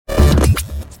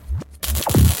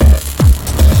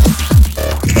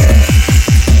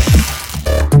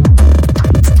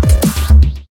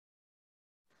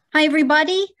Hi,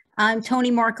 everybody. I'm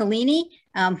Tony Marcolini,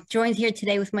 joined here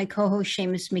today with my co-host,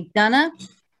 Seamus McDonough,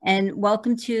 and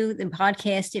welcome to the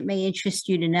podcast, It May Interest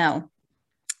You to Know.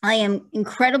 I am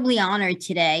incredibly honored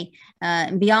today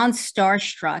and beyond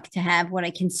starstruck to have what I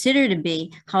consider to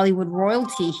be Hollywood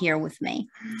royalty here with me,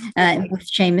 with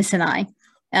Seamus and I.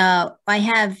 I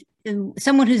have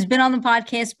someone who's been on the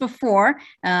podcast before.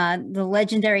 The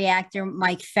legendary actor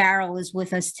Mike Farrell is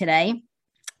with us today.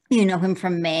 You know him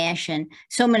from MASH and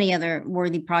so many other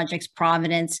worthy projects,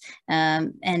 Providence,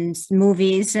 and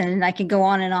movies. And I could go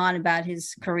on and on about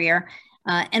his career.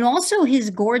 And also his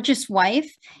gorgeous wife,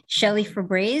 Shelley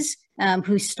Fabares,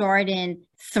 who starred in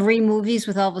 3 movies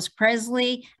with Elvis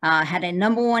Presley, had a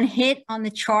 #1 hit on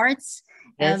the charts.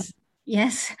 Yes.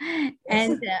 Yes.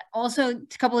 And also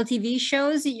a couple of TV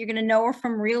shows that you're going to know her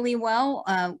from really well,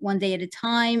 One Day at a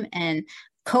Time and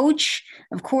Coach,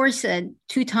 of course,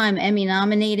 2-time Emmy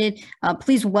nominated.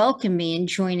 Please welcome me in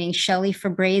joining Shelley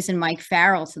Fabares and Mike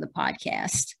Farrell to the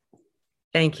podcast.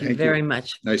 Thank you very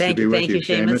much. Nice to be with you,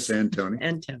 Seamus and Tony.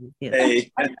 And Tony. Yes.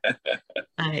 Hey.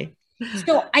 Hi.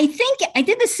 So I think I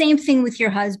did the same thing with your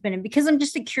husband. And because I'm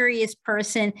just a curious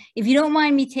person, if you don't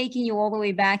mind me taking you all the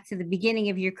way back to the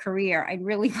beginning of your career, I'd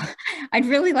really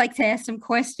like to ask some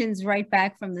questions right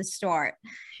back from the start.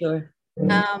 Sure.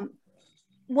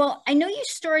 Well, I know you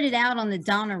started out on the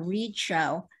Donna Reed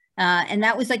show, and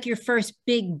that was like your first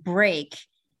big break.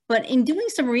 But in doing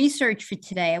some research for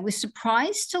today, I was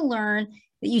surprised to learn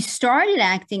that you started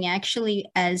acting actually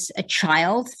as a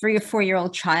child, 3 or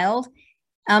 4-year-old child,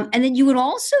 and that you had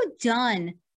also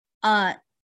done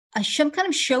some kind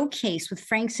of showcase with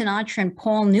Frank Sinatra and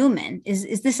Paul Newman.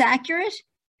 Is this accurate?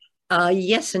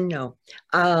 Yes and no.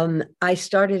 I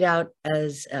started out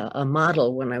as a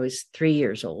model when I was 3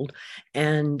 years old.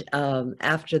 And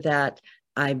after that,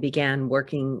 I began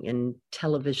working in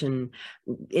television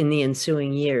in the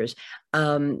ensuing years.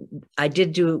 I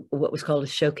did do what was called a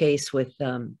showcase with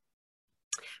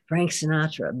Frank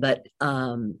Sinatra, but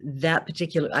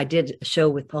I did a show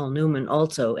with Paul Newman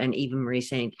also, and Eva Marie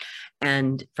Saint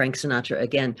and Frank Sinatra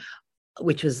again,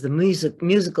 which was the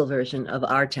musical version of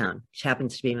Our Town, which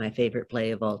happens to be my favorite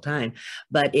play of all time.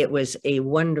 But it was a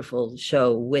wonderful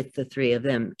show with the 3 of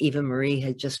them. Eva Marie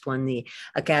had just won the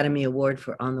Academy Award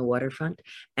for On the Waterfront,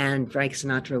 and Frank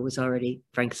Sinatra was already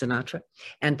Frank Sinatra,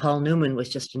 and Paul Newman was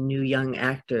just a new young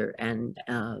actor, and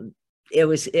it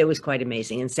was quite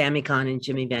amazing. And Sammy Cahn and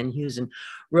Jimmy Van Heusen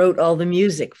wrote all the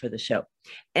music for the show.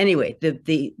 Anyway,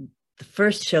 the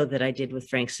first show that I did with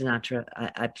Frank Sinatra,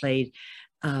 I played.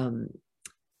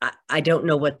 I don't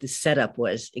know what the setup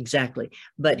was exactly,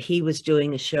 but he was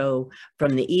doing a show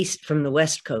from the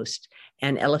West Coast,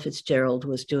 and Ella Fitzgerald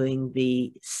was doing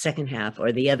the second half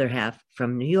or the other half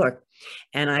from New York.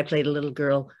 And I played a little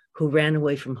girl who ran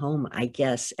away from home, I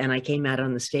guess. And I came out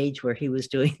on the stage where he was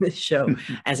doing the show.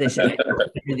 As I said,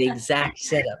 the exact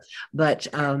setup. But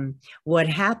what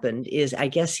happened is, I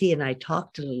guess he and I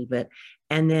talked a little bit,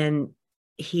 and then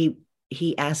he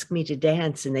asked me to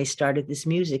dance, and they started this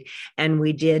music, and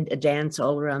we did a dance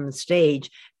all around the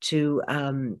stage to,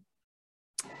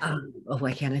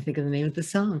 why can't I think of the name of the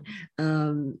song?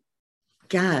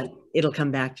 God, it'll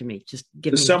come back to me. Just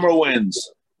give me The Summer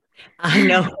Winds. I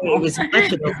know it was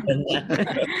much older than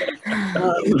that.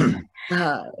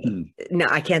 No,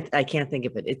 I can't think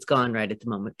of it. It's gone right at the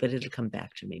moment, but it'll come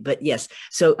back to me. But yes,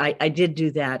 so I did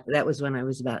do that. That was when I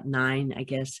was about 9, I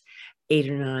guess, 8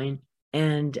 or 9.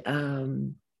 And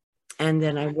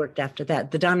then I worked after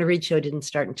that. The Donna Reed show didn't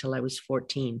start until I was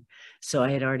 14. So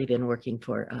I had already been working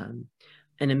for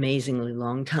an amazingly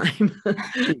long time.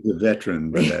 The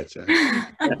veteran by that time.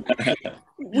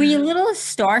 Were you a little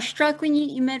starstruck when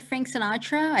you met Frank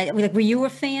Sinatra? Were you a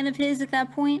fan of his at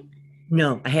that point?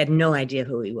 No, I had no idea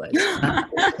who he was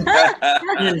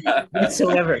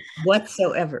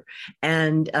whatsoever.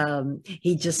 And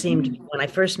he just seemed, when I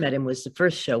first met him, was the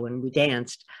first show when we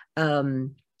danced.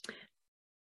 And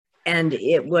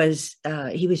it was,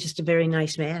 he was just a very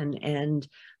nice man. And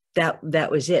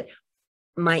that was it.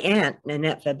 My aunt,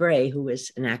 Nanette Fabre, who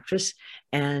was an actress,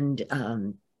 and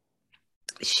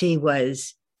she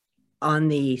was on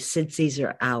the Sid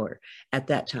Caesar Hour at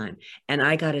that time. And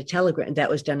I got a telegram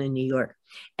that was done in New York.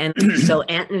 And so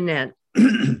Aunt Nanette,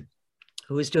 who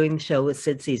was doing the show with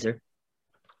Sid Caesar,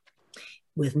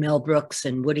 with Mel Brooks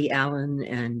and Woody Allen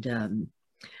and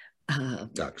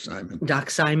Doc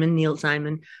Simon, Neil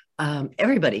Simon,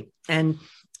 everybody. And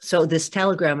so this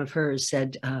telegram of hers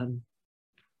said,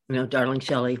 darling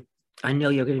Shelley, I know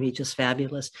you're going to be just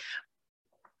fabulous.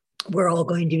 We're all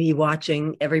going to be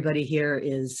watching. Everybody here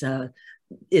is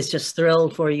just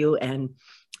thrilled for you. And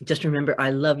just remember, I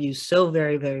love you so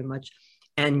very, very much.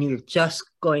 and you're just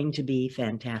going to be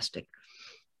fantastic.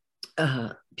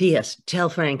 P.S. Tell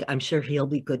Frank, I'm sure he'll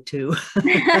be good too.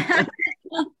 I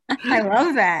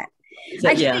love that. So,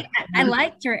 Actually, yeah. I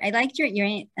liked her. I liked your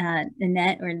aunt,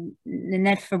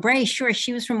 Nanette Fabre. Sure,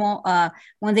 she was from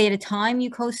One Day at a Time. You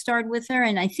co-starred with her,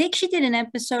 and I think she did an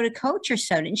episode of Coach or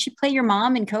so. Didn't she play your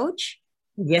mom in Coach?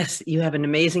 Yes, you have an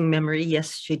amazing memory.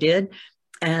 Yes, she did,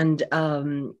 and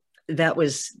that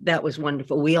was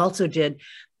wonderful. We also did.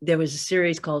 There was a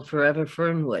series called Forever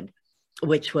Fernwood,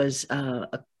 which was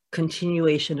a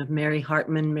continuation of Mary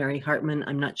Hartman. Mary Hartman,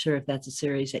 I'm not sure if that's a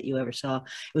series that you ever saw.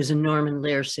 It was a Norman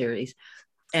Lear series,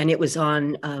 and it was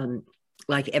on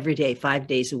like every day, 5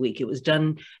 days a week. It was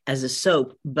done as a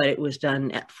soap, but it was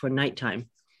done for nighttime.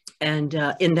 And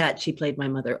in that, she played my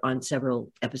mother on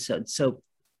several episodes. So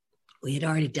we had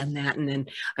already done that. And then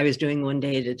I was doing One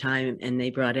Day at a Time, and they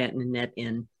brought Aunt Nanette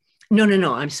in.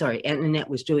 No, I'm sorry. Aunt Nanette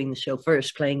was doing the show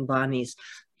first, playing Bonnie's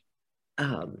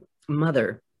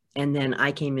mother. And then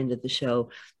I came into the show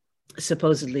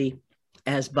supposedly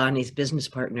as Bonnie's business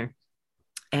partner.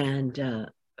 And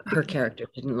her character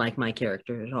didn't like my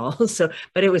character at all. So,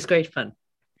 but it was great fun.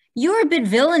 You were a bit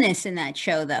villainous in that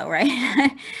show, though,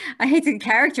 right? I hate to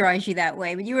characterize you that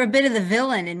way, but you were a bit of the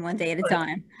villain in One Day at a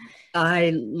Time.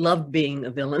 I loved being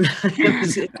a villain. It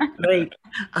was great.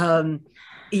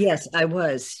 Yes, I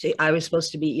was. I was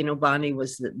supposed to be, you know, Bonnie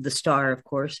was the star, of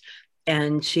course,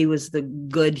 and she was the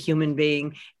good human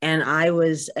being. And I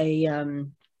was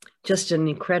just an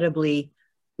incredibly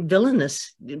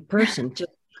villainous person.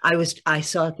 I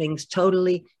saw things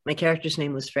totally. My character's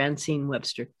name was Francine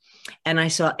Webster, and I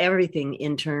saw everything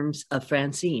in terms of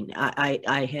Francine.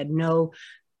 I had no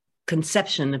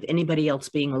conception of anybody else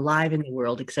being alive in the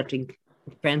world excepting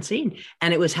Francine,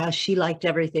 and it was how she liked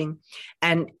everything,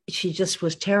 and she just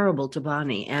was terrible to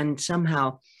Bonnie. And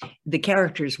somehow the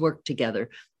characters worked together.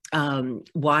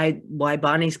 Why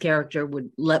Bonnie's character would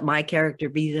let my character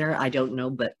be there, I don't know,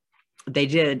 but they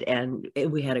did, and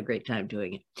we had a great time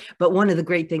doing it. But one of the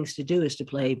great things to do is to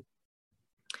play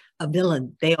a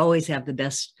villain. They always have the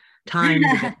best time,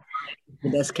 the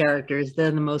best characters.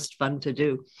 They're the most fun to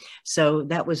do. So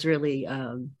that was really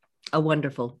a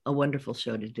wonderful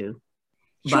show to do.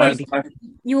 Sure.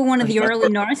 You were one of the early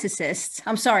narcissists.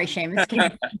 I'm sorry, Seamus.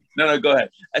 No, go ahead.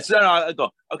 So, no, I'll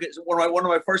go. Okay, so one of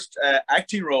my first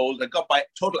acting roles, I got by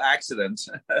total accident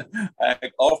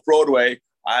off Broadway.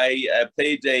 I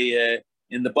played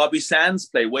in the Bobby Sands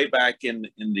play way back in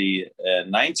the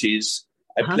 90s.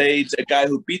 I played a guy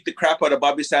who beat the crap out of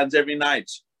Bobby Sands every night.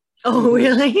 Oh,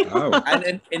 really? Oh.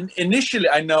 And initially,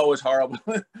 I know it was horrible.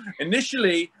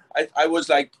 Initially, I was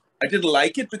like, I didn't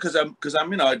like it because I'm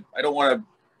you know, I don't want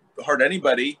to hurt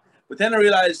anybody. But then I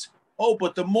realized,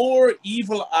 but the more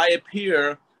evil I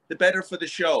appear, the better for the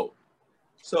show.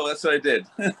 So that's what I did.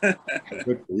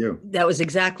 Good for you. That was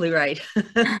exactly right.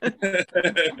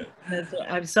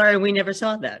 I'm sorry we never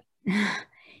saw that.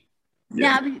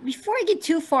 Now, before I get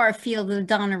too far afield of the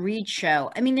Donna Reed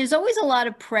show, I mean, there's always a lot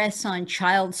of press on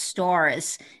child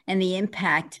stars and the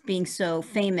impact being so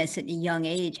famous at a young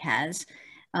age has.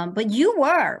 But you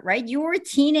were, right? You were a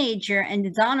teenager, and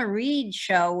the Donna Reed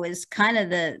show was kind of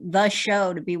the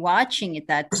show to be watching at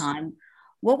that time.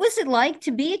 What was it like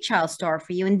to be a child star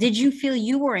for you? And did you feel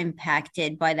you were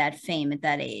impacted by that fame at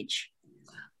that age?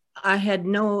 I had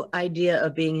no idea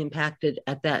of being impacted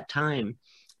at that time.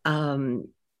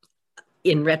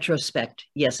 In retrospect,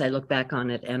 yes, I look back on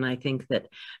it, and I think that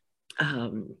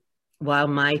while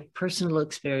my personal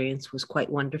experience was quite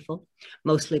wonderful,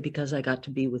 mostly because I got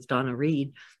to be with Donna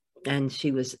Reed, and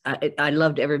she was, I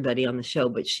loved everybody on the show,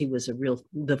 but she was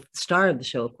the star of the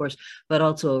show, of course, but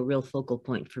also a real focal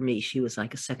point for me. She was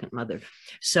like a second mother.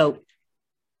 So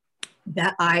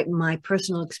that my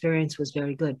personal experience was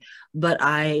very good, but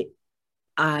I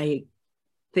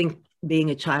think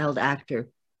being a child actor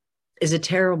is a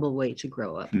terrible way to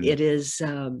grow up. It is,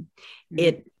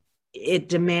 it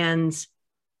demands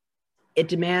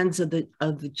of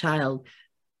the child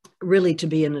really to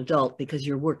be an adult, because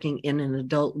you're working in an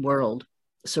adult world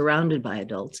surrounded by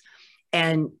adults,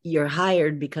 and you're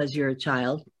hired because you're a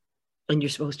child and you're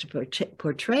supposed to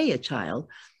portray a child,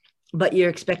 but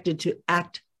you're expected to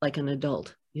act like an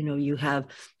adult. You know,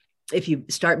 if you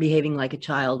start behaving like a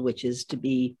child, which is to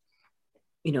be,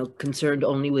 you know, concerned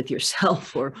only with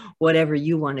yourself or whatever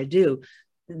you want to do,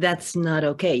 that's not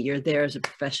okay. You're there as a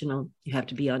professional. You have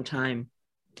to be on time.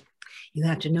 You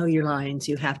have to know your lines.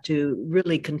 You have to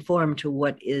really conform to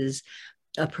what is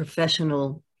a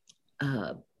professional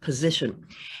position.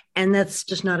 And that's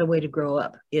just not a way to grow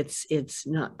up. It's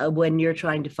not when you're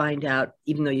trying to find out,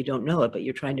 even though you don't know it, but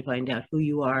you're trying to find out who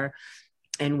you are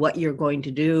and what you're going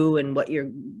to do and what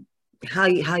you're how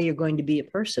you're going to be a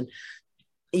person.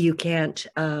 You can't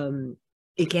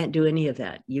do any of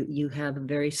that. You have a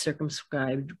very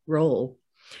circumscribed role,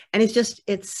 and it's just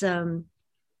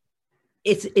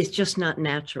not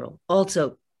natural.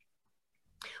 Also,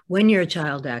 when you're a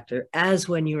child actor, as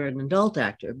when you're an adult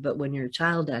actor, but when you're a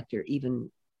child actor, even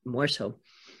more so,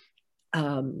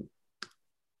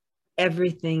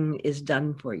 everything is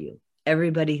done for you.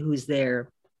 Everybody who's there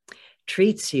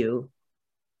treats you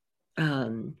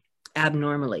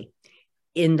abnormally,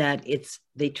 in that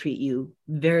they treat you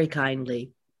very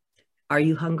kindly. Are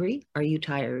you hungry? Are you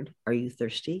tired? Are you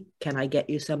thirsty? Can I get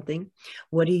you something?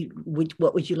 What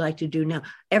would you like to do now?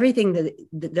 Everything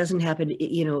that doesn't happen,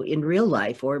 in real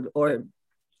life, or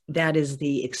that is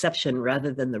the exception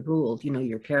rather than the rule.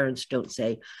 Your parents don't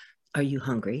say, are you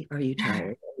hungry? Are you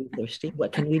tired? Are you thirsty?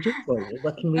 What can we do for you?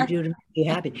 What can we do to make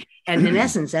you happy? And in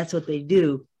essence, that's what they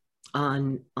do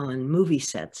on movie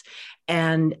sets.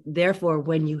 And therefore,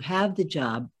 when you have the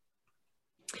job,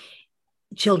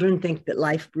 children think that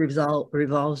life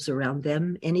revolves around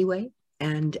them anyway.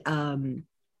 And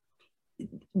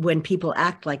when people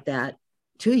act like that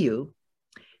to you,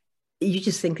 you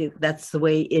just think that that's the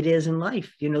way it is in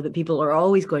life. That people are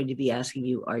always going to be asking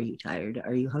you, are you tired?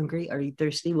 Are you hungry? Are you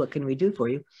thirsty? What can we do for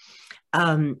you?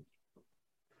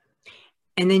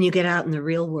 And then you get out in the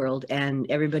real world and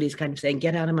everybody's kind of saying,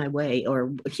 get out of my way, or,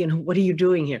 what are you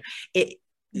doing here?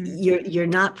 You're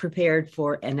not prepared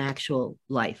for an actual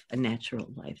life, a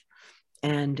natural life.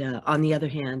 And on the other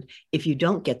hand, if you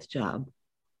don't get the job,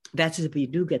 that's if you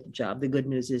do get the job. The good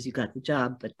news is you got the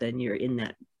job, but then you're in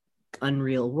that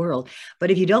unreal world. But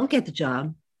if you don't get the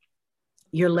job,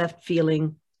 you're left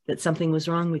feeling that something was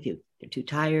wrong with you. You're too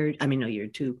tired. I mean, no, you're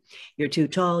too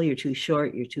tall, you're too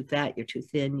short, you're too fat, you're too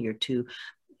thin,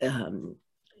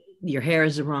 your hair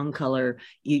is the wrong color,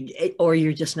 or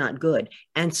you're just not good.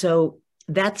 And so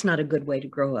that's not a good way to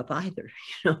grow up either,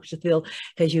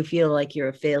 because you feel like you're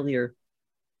a failure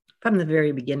from the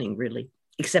very beginning, really,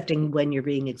 excepting when you're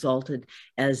being exalted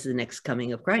as the next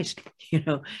coming of Christ,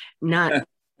 not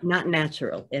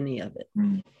natural, any of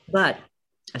it. But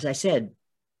as I said,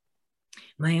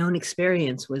 my own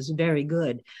experience was very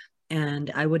good,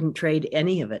 and I wouldn't trade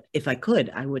any of it. If I could,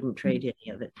 I wouldn't trade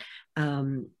any of it.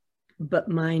 But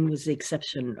mine was the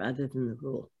exception rather than the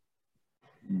rule.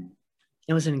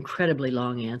 It was an incredibly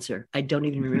long answer. I don't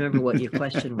even remember what your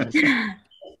question was.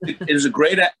 It was a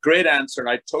great answer, and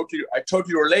I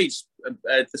totally relate.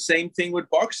 The same thing with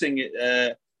boxing.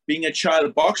 Being a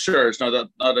child boxer is not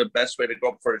the best way to grow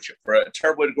up, for a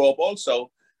terrible way to grow up also.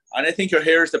 And I think your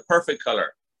hair is the perfect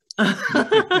color.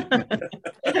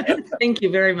 Thank you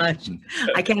very much.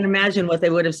 I can't imagine what they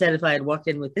would have said if I had walked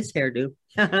in with this hairdo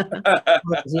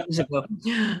years ago.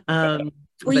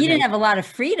 Well, you didn't have a lot of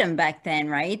freedom back then,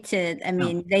 right?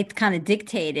 They kind of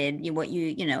dictated what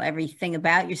everything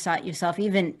about yourself,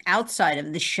 even outside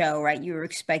of the show, right? You were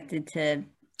expected to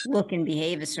look and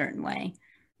behave a certain way.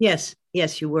 Yes,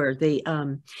 you were.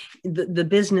 The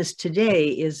business today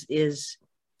is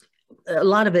a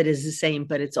lot of it is the same,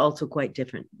 but it's also quite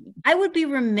different. I would be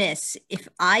remiss if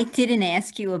I didn't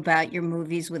ask you about your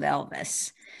movies with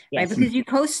Elvis. Yes. Right? Because you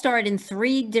co-starred in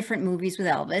 3 different movies with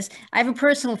Elvis. I have a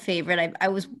personal favorite. I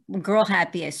was Girl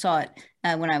Happy. I saw it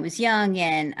when I was young,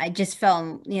 and I just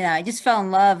fell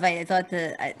in love. I thought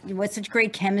what such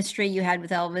great chemistry you had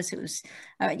with Elvis. It was,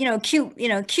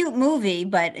 cute movie,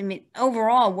 but I mean,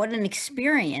 overall, what an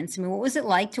experience. I mean, what was it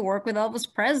like to work with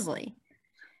Elvis Presley?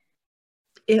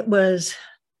 It was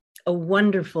a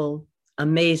wonderful,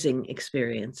 amazing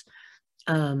experience.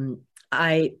 Girl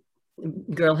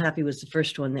Happy was the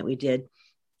first one that we did.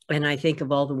 And I think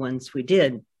of all the ones we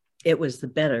did, it was the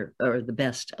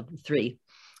best of the 3.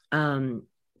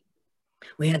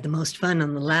 We had the most fun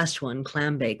on the last one,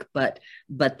 Clambake, but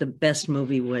the best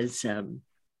movie was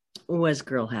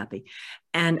Girl Happy.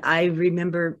 And I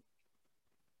remember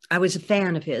I was a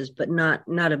fan of his, but not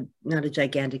a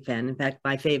gigantic fan. In fact,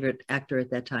 my favorite actor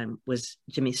at that time was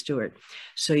Jimmy Stewart.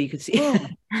 So you could see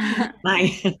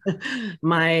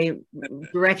my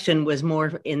direction was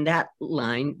more in that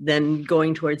line than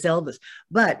going towards Elvis.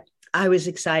 But I was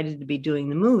excited to be doing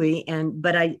the movie,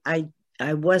 but I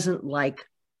wasn't like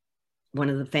one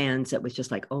of the fans that was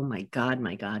just like, oh my God,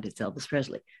 it's Elvis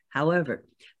Presley. However,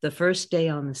 the first day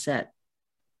on the set,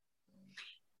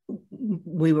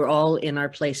 we were all in our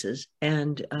places,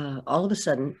 and all of a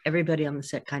sudden everybody on the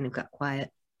set kind of got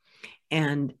quiet,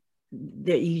 and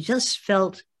you just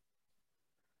felt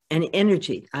an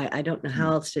energy. I don't know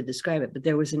how else to describe it, but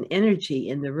there was an energy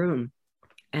in the room.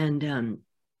 And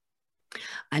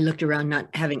I looked around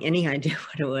not having any idea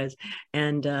what it was,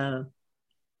 and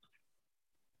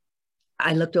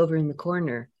I looked over in the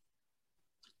corner,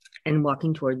 and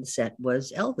walking toward the set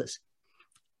was Elvis.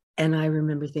 And I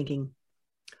remember thinking,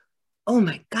 oh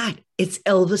my God, it's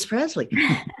Elvis Presley.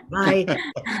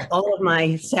 All of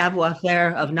my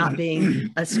savoir-faire of not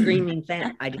being a screaming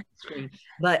fan, I didn't scream,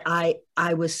 but I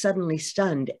was suddenly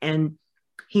stunned. And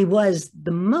he was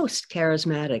the most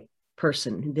charismatic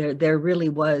person. There really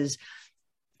was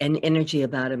an energy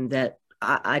about him that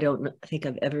I don't think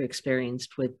I've ever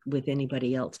experienced with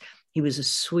anybody else. He was a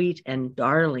sweet and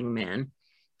darling man.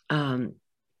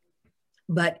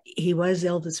 But he was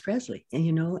Elvis Presley,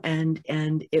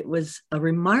 and it was a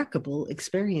remarkable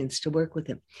experience to work with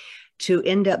him, to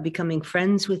end up becoming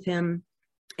friends with him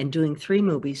and doing 3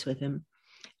 movies with him.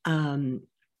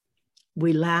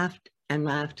 We laughed and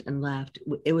laughed and laughed.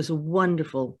 It was a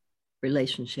wonderful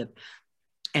relationship.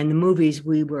 And the movies,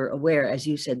 we were aware, as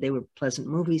you said, they were pleasant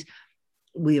movies.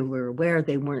 We were aware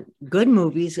they weren't good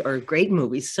movies or great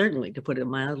movies, certainly, to put it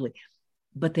mildly,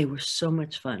 but they were so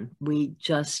much fun. We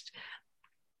just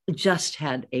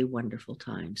had a wonderful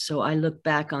time. So I look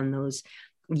back on those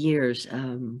years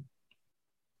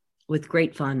with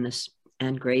great fondness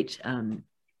and great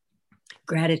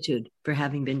gratitude for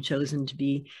having been chosen to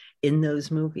be in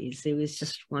those movies. It was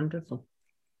just wonderful.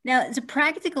 Now, it's a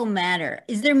practical matter.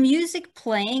 Is there music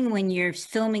playing when you're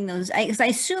filming those? Because I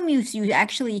assume you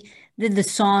actually did the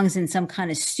songs in some kind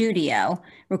of studio,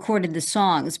 recorded the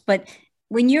songs, but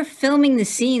when you're filming the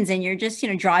scenes and you're just,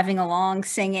 driving along,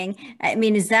 singing, I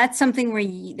mean, is that something where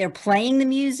they're playing the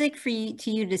music for you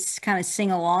to kind of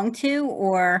sing along to,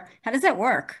 or how does that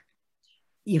work?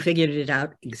 You figured it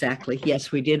out exactly.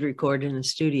 Yes, we did record in a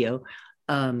studio,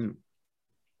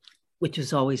 which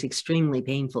was always extremely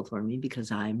painful for me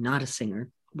because I'm not a singer,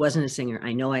 wasn't a singer.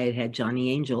 I know I had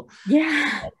Johnny Angel.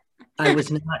 Yeah. I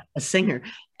was not a singer.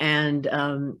 And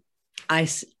I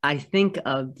think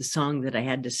of the song that I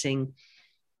had to sing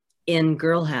in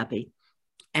Girl Happy,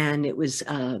 and it was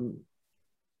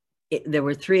there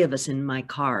were 3 of us in my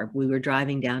car. We were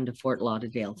driving down to Fort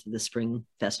Lauderdale for the spring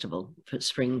festival, for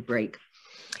spring break.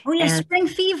 Oh yeah, and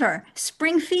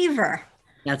spring fever.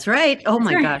 That's right. Oh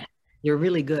my gosh, you're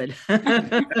really good.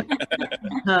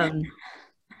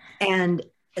 And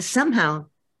somehow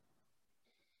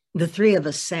the 3 of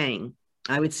us sang.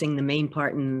 I would sing the main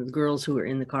part, and the girls who were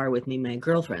in the car with me, my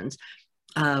girlfriends,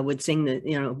 would sing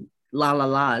the la la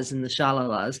la's and the sha la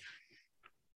la's.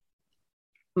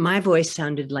 My voice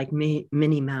sounded like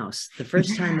Minnie Mouse. The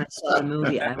first time I saw the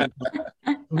movie, I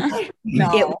was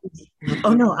no.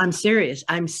 Oh no, I'm serious.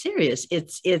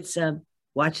 It's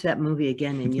watch that movie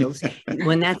again and you'll see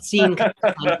when that scene comes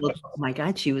on, oh my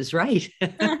God, she was right.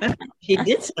 She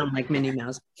did sound like Minnie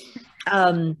Mouse.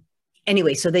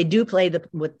 Anyway, so they do play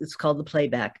what is called the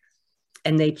playback,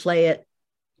 and they play it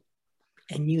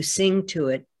and you sing to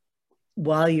it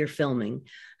while you're filming,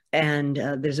 and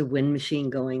there's a wind machine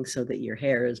going so that your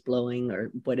hair is blowing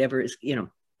or whatever is,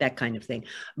 that kind of thing,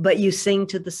 but you sing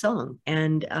to the song,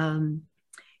 and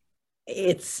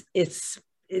it's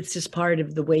just part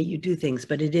of the way you do things,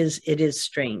 but it is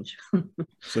strange.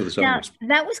 So the song now,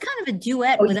 that was kind of a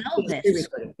duet with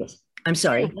Elvis. I'm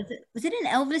sorry. Was it an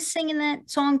Elvis singing that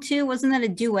song too? Wasn't that a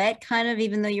duet kind of,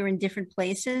 even though you were in different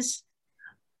places?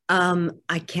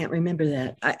 I can't remember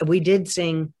that. We did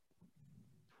sing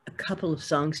a couple of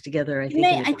songs together. I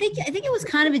think it was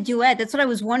kind of a duet. That's what I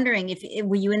was wondering.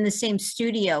 Were you in the same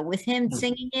studio with him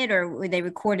singing it, or were they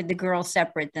recorded the girls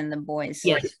separate than the boys?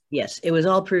 Yes. It was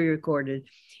all pre-recorded,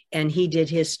 and he did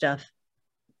his stuff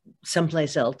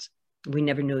someplace else. We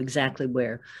never knew exactly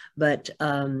where, but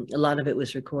a lot of it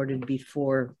was recorded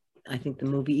before I think the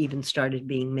movie even started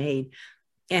being made.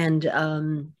 And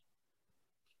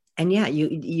yeah,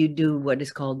 you do what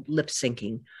is called lip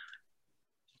syncing.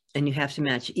 And you have to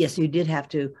match. Yes, you did have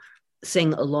to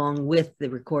sing along with the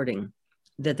recording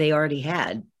that they already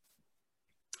had,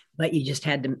 but you just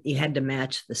had to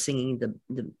match the singing, the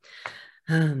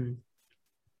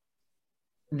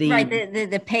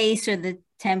pace or the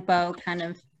tempo kind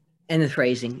of, and the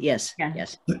phrasing. Yes, yeah.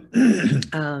 Yes.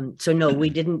 So no, we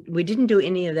didn't do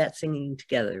any of that singing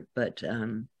together, but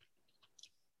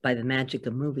by the magic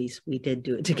of movies, we did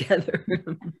do it together.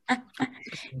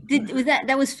 Was that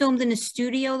filmed in a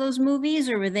studio, those movies,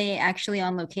 or were they actually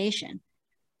on location?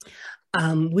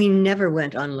 We never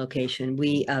went on location.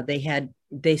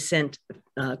 They sent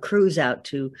crews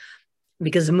out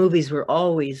because the movies were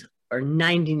always, or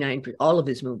 99%, all of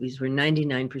his movies were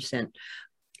 99%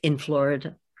 in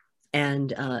Florida,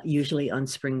 and usually on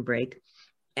spring break,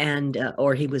 and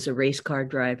or he was a race car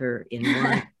driver in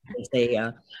one.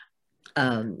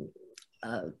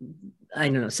 I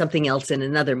don't know, something else in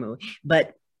another movie,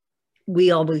 but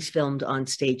we always filmed on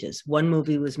stages. One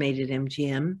movie was made at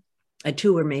MGM,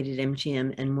 Two were made at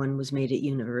MGM and one was made at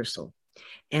Universal.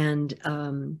 And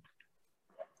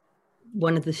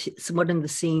one of the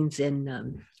scenes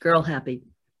in Girl Happy,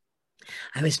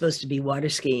 I was supposed to be water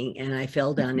skiing and I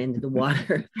fell down into the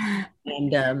water.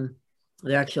 And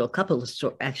there are actually a couple of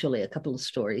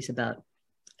stories about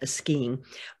skiing,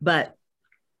 but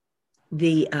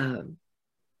they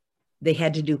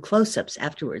had to do close-ups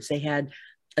afterwards. They had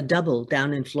a double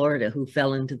down in Florida who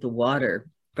fell into the water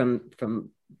from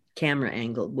camera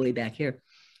angle way back here,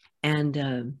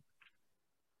 and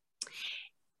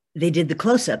they did the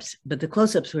close-ups, but the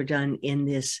close-ups were done in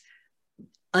this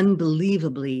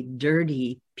unbelievably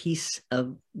dirty piece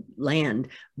of land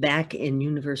back in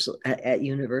Universal at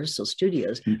Universal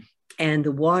Studios, and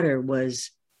the water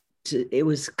was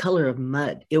color of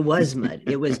mud. It was mud.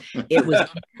 It was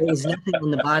nothing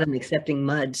on the bottom excepting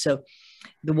mud. So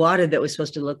the water that was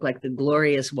supposed to look like the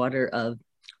glorious water of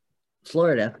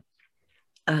Florida,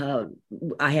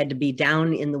 I had to be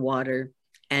down in the water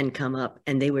and come up,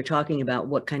 and they were talking about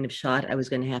what kind of shot I was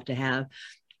going to have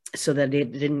so that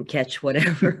it didn't catch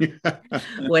whatever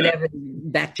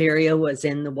bacteria was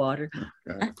in the water.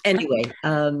 Okay. Anyway,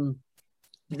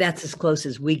 that's as close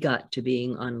as we got to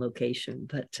being on location,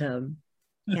 but yeah,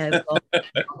 it was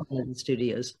all in the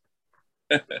studios.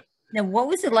 Now, what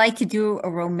was it like to do a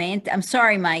romantic? I'm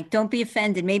sorry, Mike. Don't be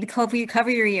offended. Maybe cover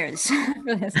your ears.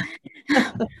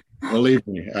 Believe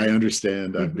me, I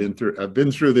understand. I've been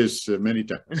through this many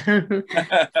times. I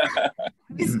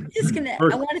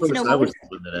wanted to know. I was the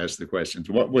one that asked the questions.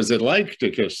 What was it like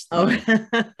to kiss? Oh.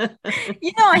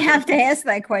 I have to ask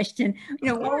that question.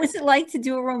 What was it like to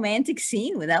do a romantic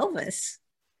scene with Elvis?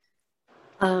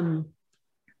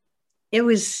 It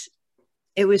was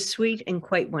sweet and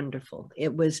quite wonderful.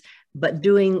 But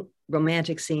doing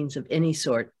romantic scenes of any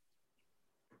sort,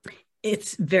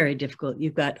 it's very difficult.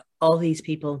 You've got all these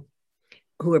people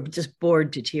who are just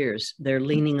bored to tears. They're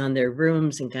leaning on their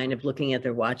rooms and kind of looking at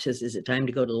their watches. Is it time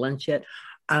to go to lunch yet?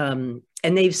 And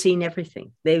they've seen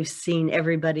everything. They've seen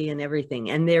everybody and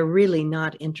everything. And they're really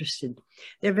not interested.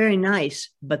 They're very nice,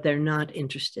 but they're not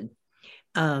interested.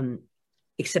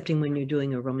 Excepting when you're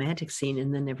doing a romantic scene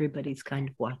and then everybody's kind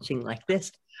of watching like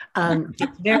this.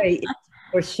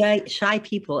 We're shy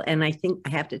people. And I think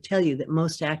I have to tell you that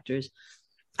most actors,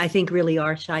 I think, really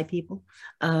are shy people.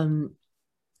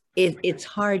 It's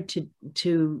hard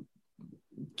to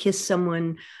kiss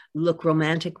someone, look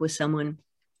romantic with someone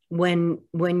when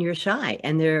you're shy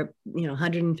and there are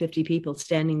 150 people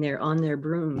standing there on their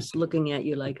brooms looking at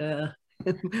you like,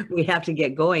 we have to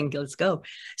get going, let's go.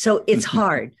 So it's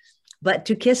hard, but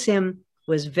to kiss him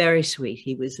was very sweet.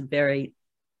 He was a very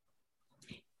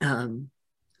a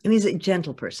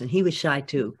gentle person. He was shy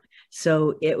too.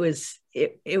 So it was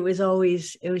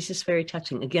just very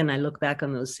touching. Again, I look back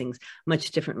on those things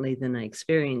much differently than I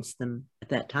experienced them at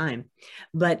that time,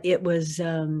 but it was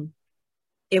fun.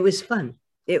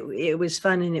 It was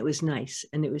fun and it was nice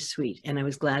and it was sweet. And I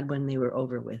was glad when they were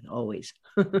over with, always.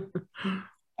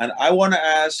 And I want to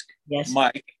ask, yes,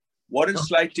 Mike, what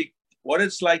it's like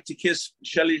to kiss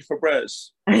Shelley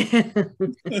Fabrez.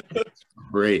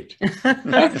 Great.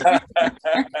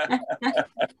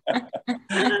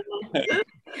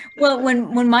 Well,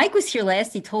 when Mike was here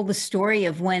last, he told the story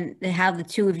of how the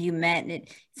two of you met, and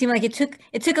it seemed like it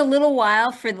took a little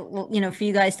while for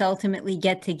you guys to ultimately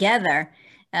get together.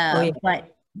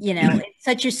 But it's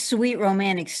such a sweet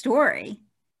romantic story.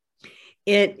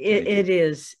 It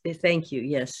is. Thank you.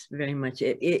 Yes, very much.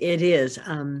 It is.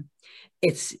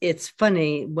 It's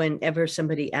funny whenever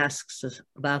somebody asks us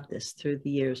about this through the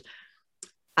years.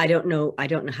 I don't know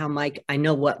how Mike, I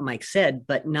know what Mike said,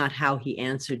 but not how he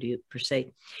answered you per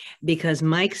se, because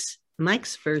Mike's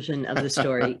version of the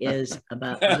story is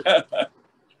about,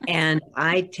 and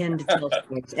I tend to tell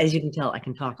stories. As you can tell, I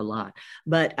can talk a lot,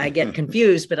 but I get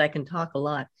confused, but I can talk a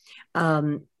lot.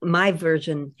 My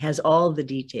version has all the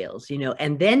details,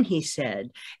 and then he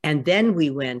said, and then we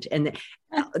went, and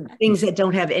things that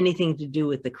don't have anything to do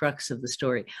with the crux of the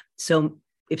story. So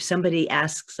if somebody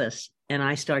asks us and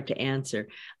I start to answer,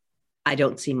 I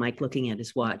don't see Mike looking at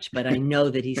his watch, but I know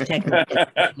that he's technically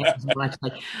looking at his watch,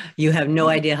 like, you have no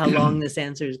idea how long this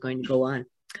answer is going to go on.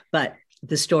 But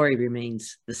the story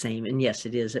remains the same. And yes,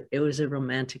 it is. It was a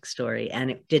romantic story, and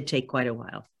it did take quite a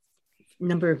while,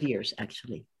 number of years,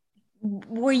 actually.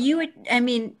 Were you,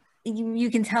 you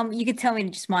can tell me to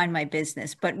just mind my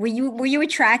business, but were you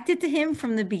attracted to him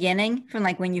from the beginning, from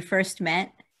like when you first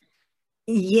met?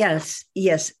 Yes,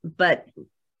 but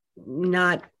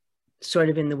not sort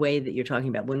of in the way that you're talking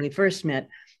about. When we first met,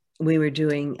 we were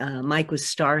doing, Mike was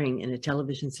starring in a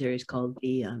television series called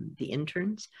The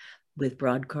Interns. with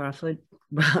Broderick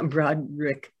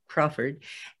Crawford.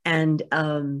 And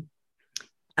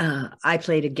I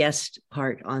played a guest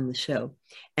part on the show.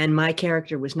 And my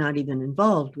character was not even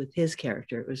involved with his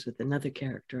character. It was with another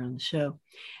character on the show.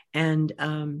 And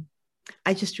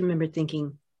I just remember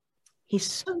thinking, he's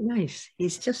so nice.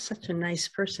 He's just such a nice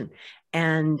person.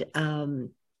 And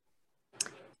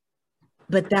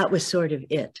but that was sort of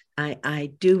it.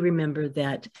 I do remember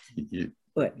that. You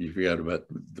forgot about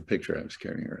the picture I was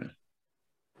carrying around.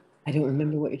 I don't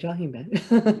remember what you're talking about.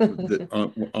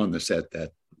 on the set,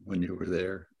 that when you were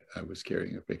there, I was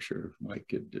carrying a picture of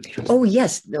Mike. Oh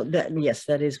yes, no, yes,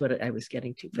 that is what I was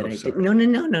getting to. But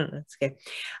no, that's okay.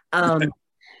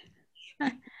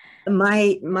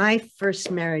 My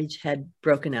first marriage had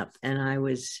broken up, and I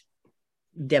was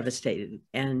devastated.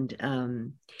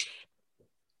 And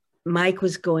Mike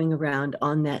was going around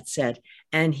on that set,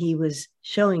 and he was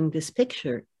showing this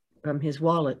picture from his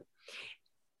wallet,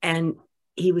 and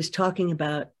he was talking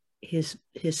about his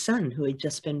son who had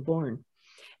just been born,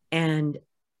 and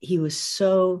he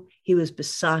was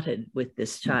besotted with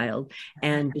this child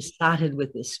and besotted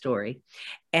with this story.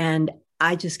 And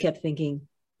I just kept thinking,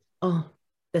 oh,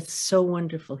 that's so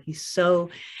wonderful. He's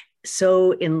so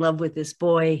in love with this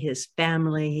boy, his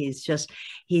family.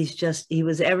 It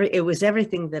was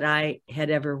everything that I had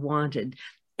ever wanted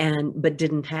but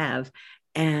didn't have.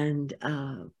 And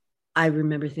I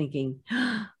remember thinking,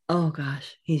 oh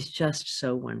gosh, he's just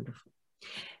so wonderful.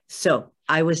 So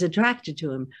I was attracted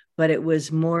to him, but it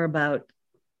was more about,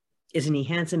 isn't he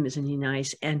handsome? Isn't he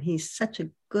nice? And he's such a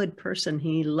good person.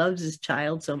 He loves his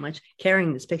child so much,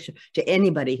 carrying this picture to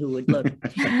anybody who would look.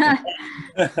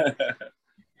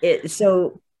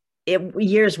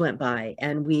 Years went by,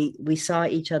 and we saw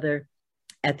each other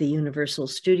at the Universal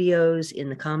Studios in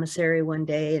the commissary one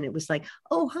day, and it was like,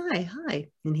 oh, hi.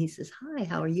 And he says, hi,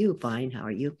 how are you? Fine, how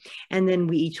are you? And then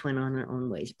we each went on our own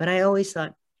ways. But I always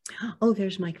thought, oh,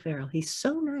 there's Mike Farrell. He's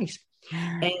so nice.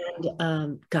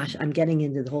 And gosh, I'm getting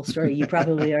into the whole story. You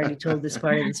probably already told this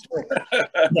part of the story.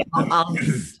 Okay,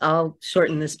 I'll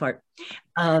shorten this part.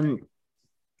 I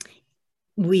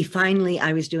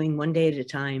was doing One Day at a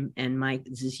Time, and Mike,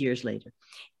 this is years later,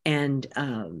 and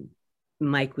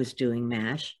Mike was doing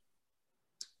MASH,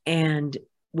 and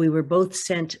we were both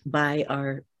sent by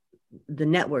the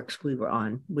networks we were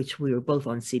on, which we were both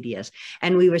on CBS,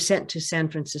 and we were sent to San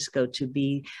Francisco to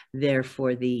be there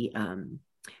for the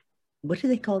what do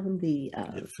they call them? The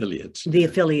affiliates. The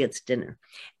affiliates dinner.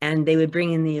 And they would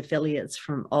bring in the affiliates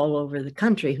from all over the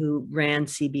country who ran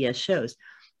CBS shows.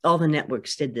 All the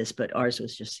networks did this, but ours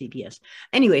was just CBS.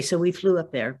 Anyway, so we flew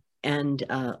up there, and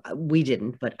we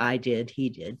didn't, but I did, he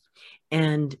did.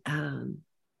 And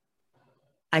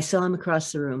I saw him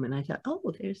across the room, and I thought,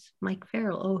 oh, there's Mike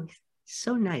Farrell. Oh, he's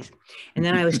so nice. And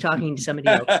then I was talking to somebody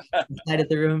else inside of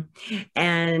the room,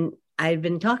 and I'd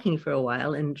been talking for a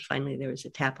while, and finally there was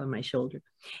a tap on my shoulder,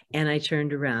 and I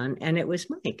turned around, and it was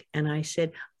Mike. And I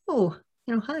said, oh,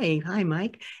 hi,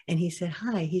 Mike. And he said,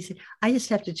 hi. He said, I just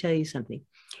have to tell you something.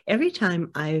 Every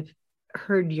time I've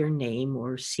heard your name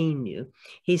or seen you,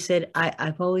 he said,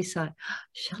 I've always thought,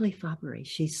 Shelley Fabares,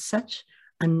 she's such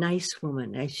a nice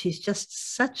woman. She's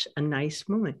just such a nice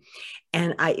woman.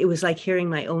 And it was like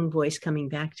hearing my own voice coming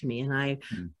back to me. And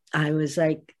I was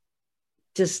like,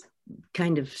 just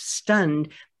kind of stunned.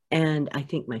 And I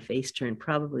think my face turned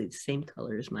probably the same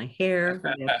color as my hair.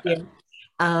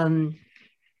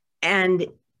 And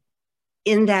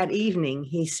in that evening,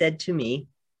 he said to me,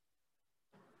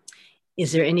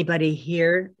 is there anybody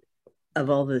here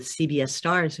of all the CBS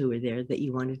stars who were there that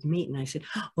you wanted to meet? And I said,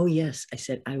 oh, yes. I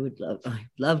said, I'd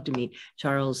love to meet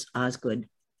Charles Osgood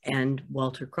and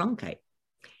Walter Cronkite.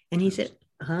 And he said,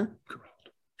 huh?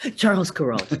 Charles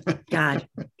Kuralt. God,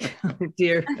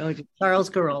 dear, Charles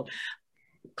Kuralt.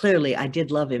 Clearly, I did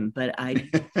love him, but I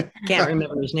can't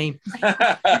remember his name.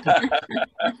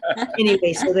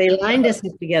 Anyway, so they lined us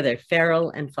up together,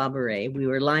 Farrell and Fabares. We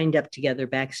were lined up together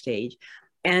backstage.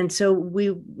 And so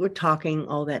we were talking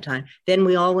all that time. Then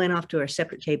we all went off to our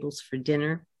separate tables for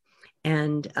dinner.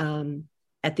 And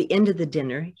at the end of the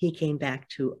dinner, he came back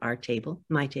to our table,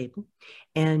 my table.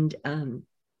 And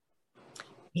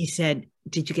he said,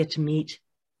 did you get to meet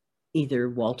either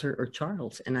Walter or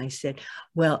Charles? And I said,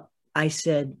 well, I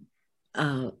did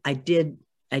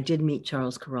meet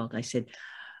Charles Kuralt. I said,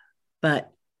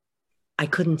 but I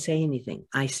couldn't say anything.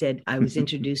 I said, I was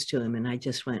introduced to him, and I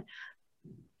just smiled.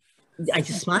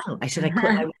 I said,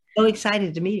 I was so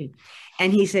excited to meet him.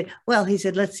 And he said,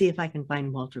 let's see if I can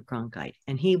find Walter Cronkite.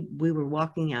 And we were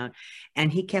walking out,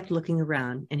 and he kept looking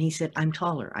around, and he said, I'm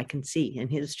taller, I can see.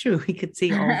 And it's true, he could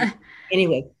see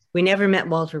anyway, we never met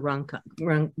Walter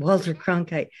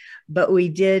Cronkite, but we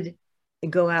did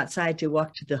go outside to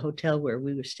walk to the hotel where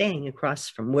we were staying across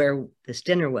from where this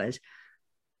dinner was.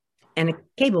 And a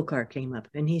cable car came up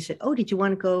and he said, "Oh, did you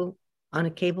want to go on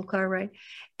a cable car ride?"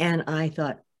 And I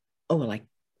thought, oh, well,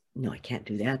 no, I can't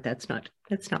do that. That's not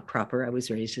proper. I was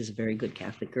raised as a very good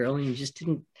Catholic girl and you just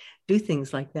didn't do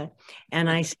things like that. And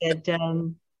I said,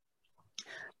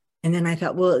 and then I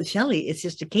thought, well, Shelley, it's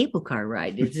just a cable car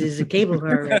ride. It is a cable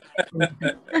car ride.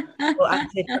 Well, I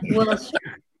said, well, sure.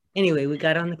 Anyway, we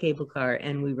got on the cable car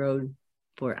and we rode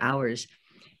for hours.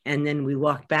 And then we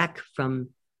walked back from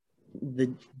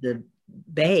the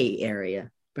bay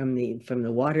area, from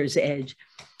the water's edge.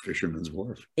 Fisherman's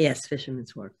Wharf. Yes,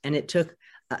 Fisherman's Wharf. And it took,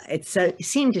 it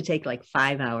seemed to take like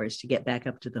 5 hours to get back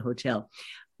up to the hotel.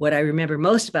 What I remember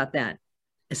most about that,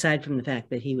 aside from the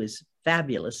fact that he was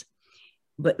fabulous,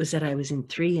 but was that I was in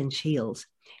 3-inch heels,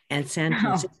 and San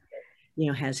Francisco,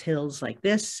 has hills like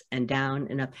this and down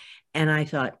and up. And I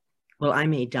thought, well, I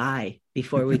may die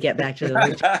before we get back to the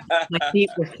hotel. My feet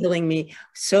were killing me.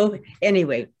 So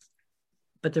anyway,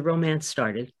 but the romance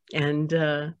started, and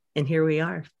here we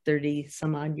are, 30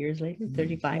 some odd years later,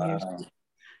 35 years later.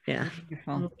 Yeah.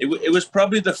 It was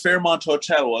probably the Fairmont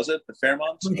Hotel, was it? The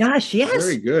Fairmont? Oh my gosh, yes.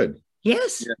 Very good.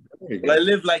 Yes. Yeah. Well, I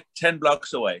live like 10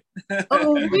 blocks away.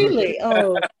 Oh, really?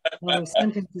 Oh,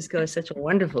 San Francisco is such a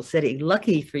wonderful city.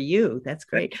 Lucky for you. That's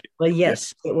great. Well,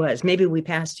 yes, it was. Maybe we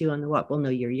passed you on the walk. Well, no,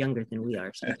 you're younger than we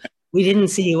are. So we didn't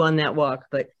see you on that walk,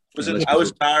 but. I was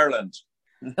in Ireland.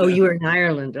 Oh, you were in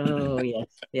Ireland. Oh,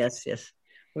 yes.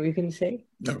 What were you going to say?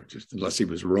 No, just unless he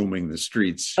was roaming the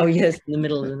streets. Oh, yes, in the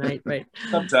middle of the night, right.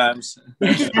 Sometimes.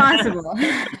 Which is possible.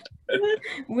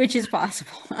 Which is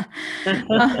possible.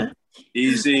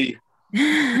 Easy.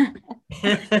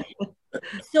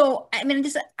 So, I mean,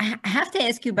 I have to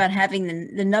ask you about having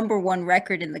the number one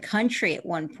record in the country at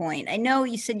one point. I know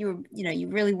you said you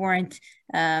really weren't,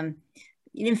 you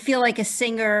didn't feel like a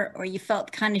singer, or you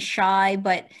felt kind of shy,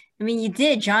 but I mean, you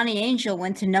did. Johnny Angel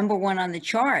went to number one on the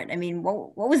chart. I mean,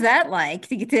 what was that like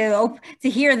to get to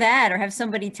hear that, or have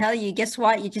somebody tell you, guess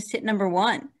what, you just hit number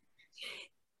one?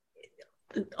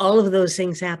 All of those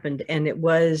things happened, and it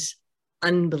was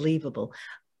unbelievable.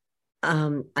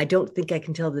 I don't think I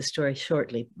can tell this story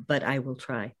shortly, but I will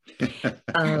try.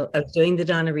 I was doing the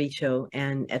Donna Reed show,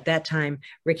 and at that time,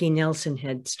 Ricky Nelson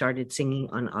had started singing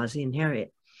on Ozzie and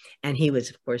Harriet, and he was,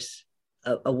 of course,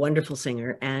 a wonderful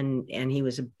singer, and he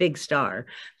was a big star.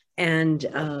 And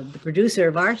the producer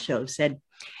of our show said,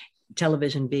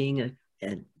 television being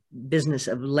a business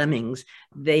of lemmings,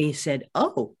 they said,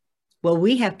 "Oh, well,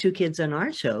 we have 2 kids on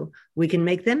our show. We can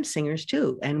make them singers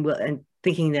too." And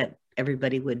thinking that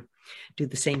everybody would do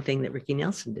the same thing that Ricky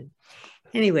Nelson did.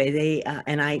 Anyway,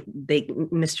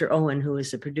 Mr. Owen, who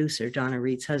was the producer, Donna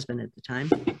Reed's husband at the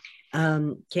time,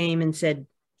 came and said,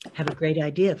 "Have a great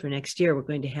idea for next year. We're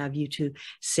going to have you 2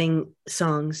 sing a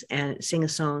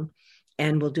song,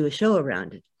 and we'll do a show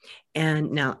around it."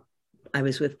 And now I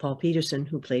was with Paul Peterson,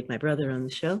 who played my brother on the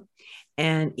show,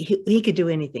 and he could do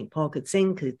anything. Paul could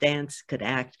sing, could dance, could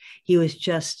act. He was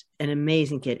just an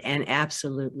amazing kid and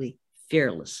absolutely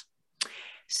fearless.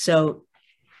 So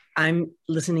I'm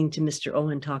listening to Mr.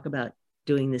 Owen talk about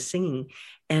doing this singing,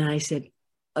 and I said,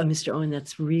 "Oh, Mr. Owen,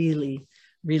 that's really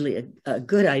a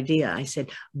good idea." I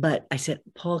said,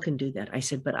 "Paul can do that." I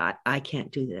said, "But I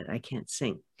can't do that. I can't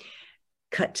sing."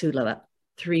 Cut to about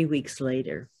 3 weeks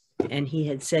later, and he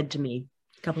had said to me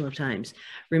a couple of times,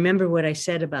 "Remember what I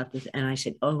said about this?" And I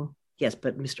said, "Oh, yes,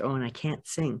 but Mr. Owen, I can't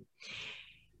sing."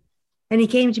 And he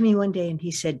came to me one day and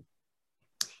he said,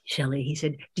 "Shelley," he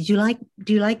said, do you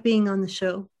like being on the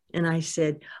show?" And I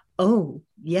said, "Oh,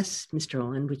 yes, Mr.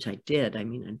 Owen," which I did. I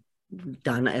mean,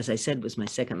 Donna, as I said, was my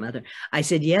second mother. I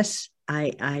said, "Yes,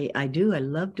 I do. I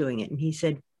love doing it." And he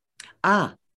said,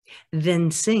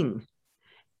 "Then sing."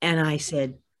 And I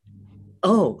said,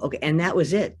 "Oh, okay." And that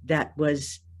was it.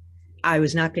 I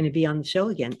was not going to be on the show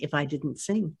again if I didn't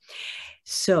sing.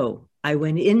 So I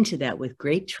went into that with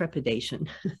great trepidation.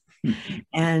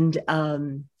 And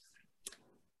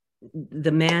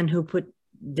the man who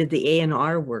did the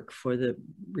A&R work for the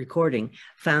recording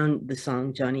found the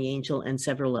song Johnny Angel and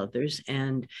several others,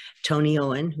 and Tony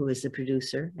Owen, who was the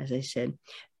producer, as I said,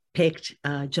 picked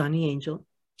Johnny Angel,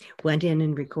 went in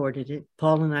and recorded it.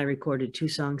 Paul and I recorded 2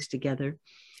 songs together.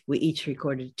 We each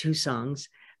recorded 2 songs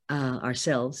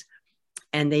ourselves,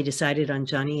 and they decided on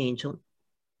Johnny Angel.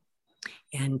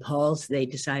 And Paul's, they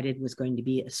decided, was going to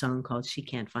be a song called She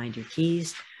Can't Find Her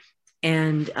Keys.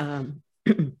 And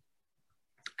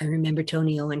I remember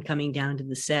Tony Owen coming down to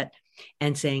the set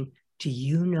and saying, "Do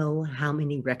you know how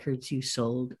many records you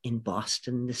sold in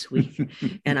Boston this week?"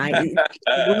 And I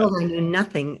knew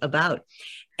nothing about.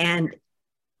 And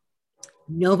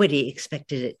nobody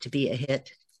expected it to be a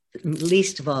hit,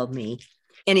 least of all me.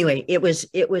 Anyway,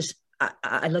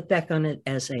 I look back on it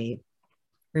as a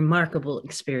remarkable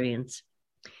experience.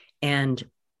 And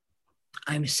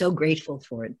I'm so grateful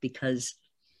for it because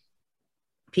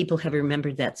people have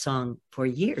remembered that song for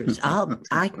years.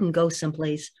 I can go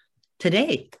someplace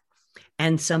today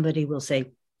and somebody will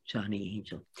say, Johnny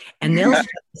Angel, and they'll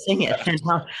sing it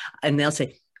and they'll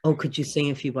say, oh, could you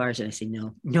sing a few bars? And I say,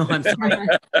 no, I'm sorry.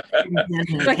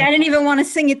 Like, I didn't even want to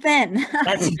sing it then.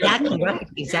 That's exactly right.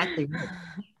 Exactly right.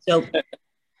 So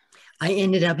I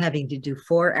ended up having to do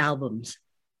 4 albums.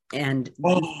 And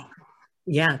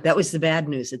yeah, that was the bad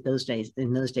news at those days.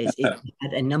 In those days, if you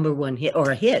had a number 1 hit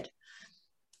or a hit,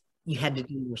 you had to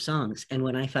do more songs. And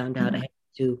when I found out I had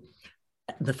to do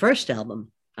the first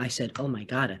album, I said, oh my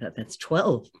God, I thought that's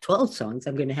 12 songs.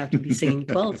 I'm going to have to be singing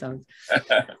 12 songs.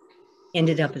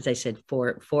 Ended up, as I said,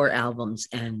 4 albums,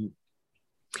 and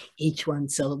each one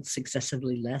sold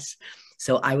successively less.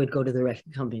 So I would go to the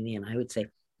record company and I would say,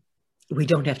 we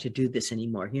don't have to do this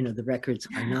anymore. You know, the records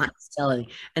are not selling.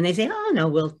 And they say, oh no,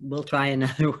 we'll try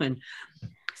another one.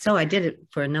 So I did it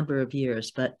for a number of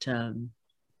years, but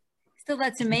still,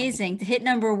 that's amazing to hit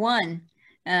number 1.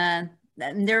 There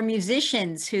are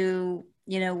musicians who,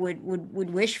 you know, would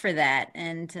wish for that,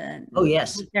 and oh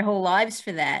yes, their whole lives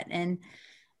for that. And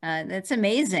that's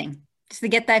amazing, just to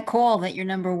get that call that you're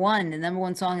number 1, the number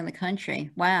 1 song in the country.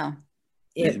 Wow.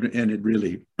 And it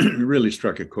really, really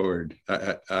struck a chord.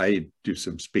 I do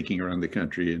some speaking around the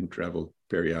country and travel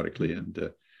periodically.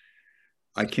 And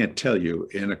I can't tell you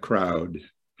in a crowd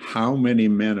how many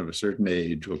men of a certain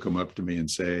age will come up to me and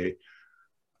say,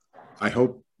 I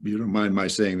hope you don't mind my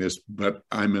saying this, but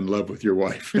I'm in love with your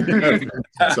wife.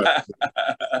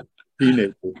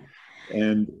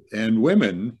 And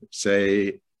women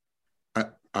say,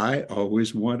 I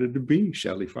always wanted to be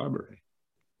Shelley Fabares.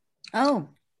 Oh,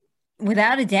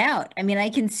 without a doubt. I mean, I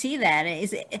can see that.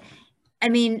 I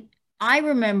mean, I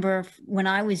remember when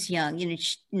I was young,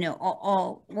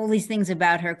 all these things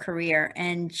about her career,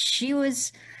 and she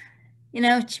was,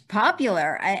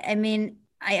 popular. I mean,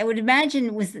 I would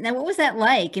imagine what was that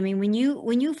like? I mean, when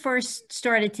you first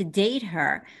started to date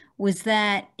her, was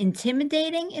that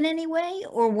intimidating in any way,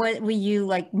 or what, were you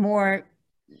like more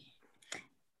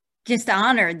just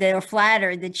honored or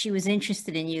flattered that she was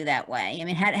interested in you that way? I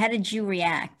mean, how did you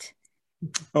react?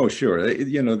 Oh, sure.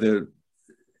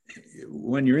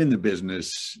 When you're in the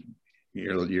business,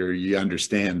 you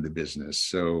understand the business.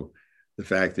 So the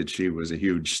fact that she was a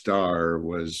huge star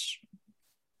was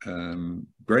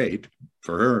great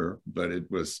for her, but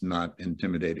it was not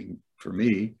intimidating for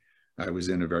me. I was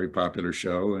in a very popular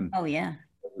show, and oh yeah,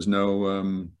 there was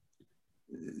no.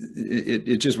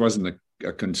 It just wasn't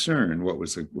a concern. What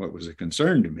was a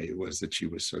concern to me was that she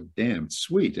was so damn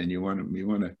sweet, and you want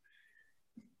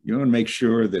to make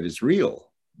sure that it's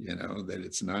real. That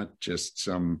it's not just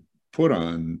some put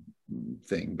on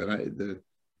thing. But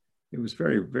it was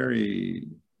very, very,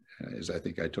 as I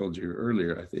think I told you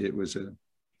earlier, it was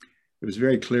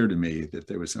very clear to me that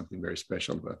there was something very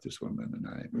special about this woman, and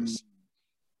I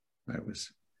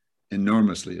was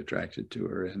enormously attracted to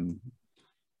her and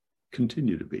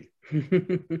continue to be.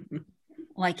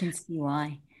 Well, I can see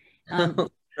why.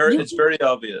 It's very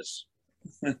obvious.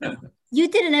 You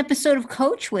did an episode of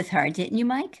Coach with her, didn't you,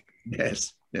 Mike?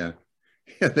 Yes. Yeah.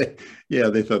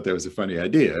 They thought that was a funny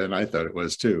idea, and I thought it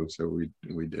was too. So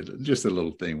we did just a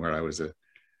little thing where I was a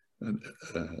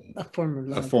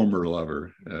former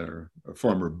lover, or a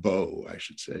former beau, I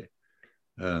should say.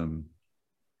 And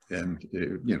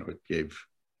it gave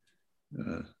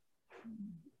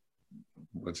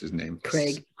what's his name?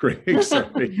 Craig.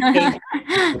 Sorry.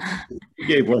 He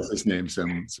gave what's his name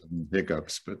some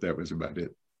hiccups, but that was about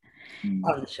it.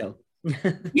 On the show.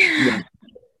 Yeah.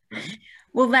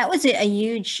 Well, that was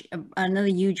another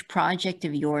huge project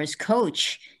of yours,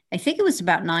 Coach. I think it was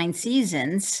about 9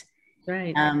 seasons.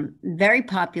 Right. Very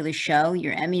popular show.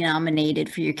 You're Emmy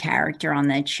nominated for your character on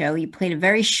that show. You played a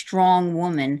very strong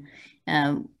woman.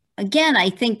 Again, I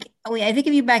think of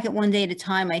you back at One Day at a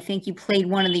Time. I think you played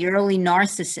one of the early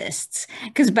narcissists,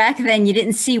 because back then you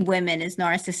didn't see women as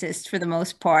narcissists for the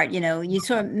most part. You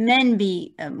saw men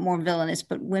be more villainous,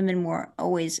 but women were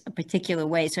always a particular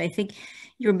way. So I think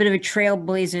you're a bit of a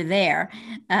trailblazer there.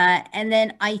 And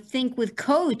then I think with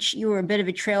Coach, you were a bit of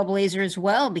a trailblazer as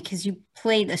well, because you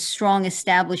played a strong,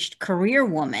 established career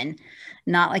woman,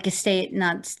 not like stay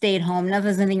at home. Now,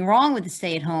 there's nothing wrong with the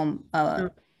stay at home.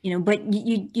 But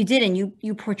you did, and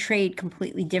you portrayed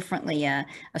completely differently a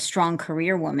strong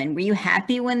career woman. Were you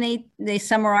happy when they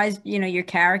summarized, your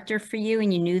character for you,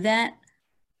 and you knew that?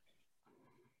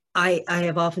 I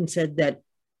have often said that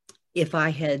if I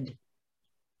had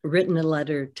written a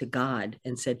letter to God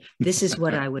and said, this is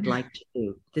what I would like to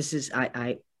do. This is,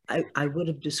 I would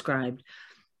have described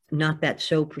not that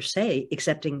show per se,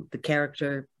 excepting the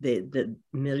character, the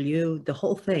milieu, the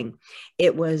whole thing.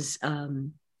 It was,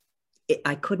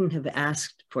 I couldn't have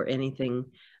asked for anything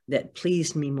that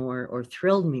pleased me more or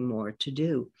thrilled me more to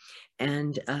do.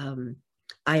 And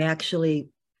I actually,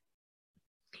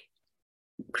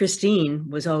 Christine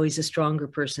was always a stronger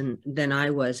person than I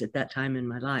was at that time in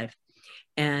my life.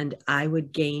 And I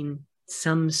would gain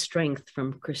some strength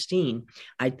from Christine.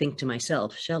 I'd think to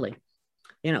myself, Shelley,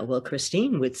 well,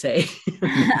 Christine would say,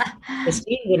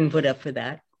 Christine wouldn't put up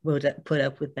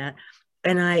with that.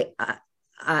 And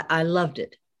I loved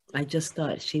it. I just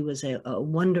thought she was a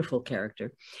wonderful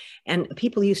character. And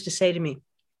people used to say to me,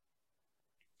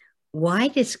 why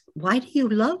do you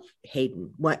love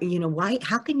Hayden? Why,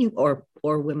 how can you,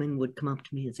 or women would come up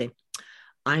to me and say,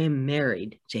 I am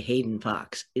married to Hayden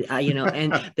Fox,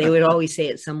 and they would always say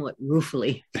it somewhat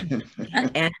ruefully. And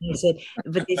I said,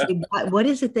 but they said, what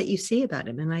is it that you see about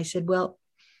him? And I said, well,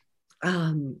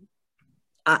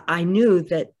 I knew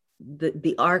that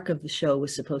the arc of the show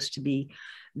was supposed to be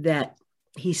that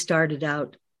he started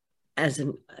out as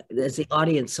the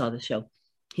audience saw the show,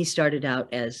 he started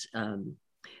out as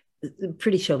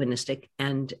pretty chauvinistic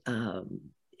and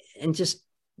just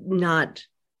not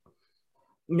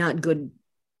good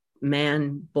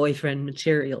man boyfriend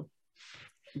material,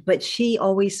 but she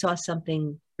always saw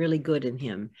something really good in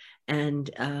him, and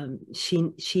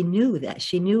she knew that,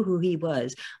 she knew who he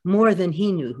was more than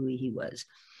he knew who he was.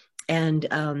 And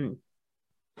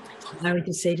I would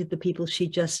just say to the people, she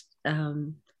just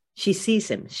she sees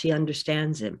him, she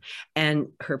understands him, and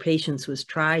her patience was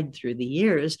tried through the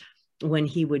years when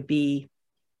he would be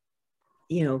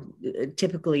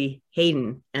typically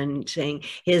Hayden, and saying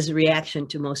his reaction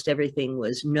to most everything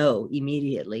was no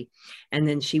immediately. And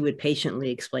then she would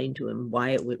patiently explain to him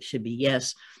why it should be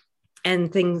yes.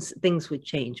 And things would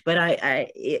change. But I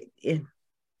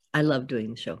love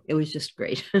doing the show. It was just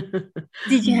great.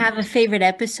 Did you have a favorite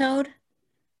episode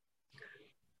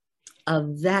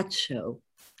of that show?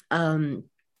 Gosh,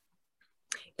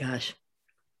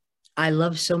 I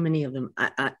love so many of them.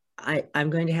 I'm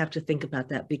going to have to think about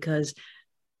that, because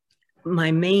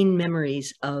my main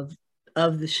memories of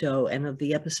the show and of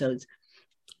the episodes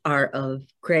are of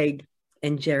Craig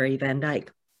and Jerry Van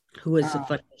Dyke, who was the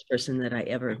funniest person that I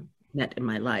ever met in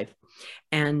my life.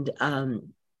 And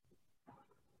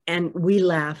we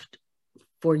laughed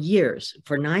for years,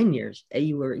 for 9 years.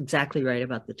 You were exactly right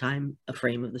about the time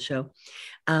frame of the show.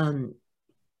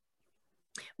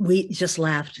 We just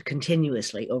laughed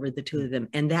continuously over the two of them.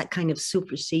 And that kind of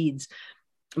supersedes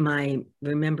my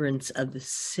remembrance of the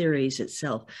series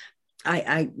itself.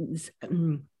 I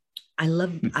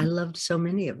loved so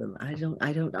many of them. I don't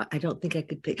think I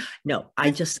could pick. No,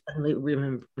 I just suddenly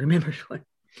remembered one.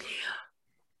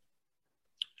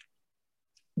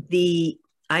 The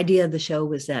idea of the show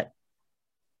was that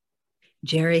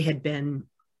Jerry had been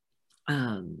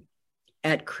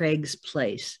at Craig's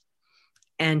place,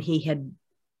 and he had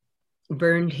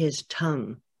burned his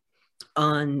tongue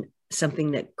on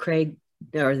something that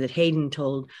that Hayden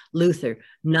told Luther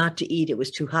not to eat. It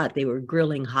was too hot. They were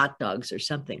grilling hot dogs or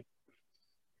something.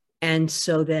 And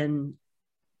so then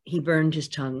he burned his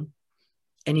tongue,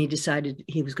 and he decided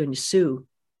he was going to sue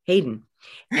Hayden.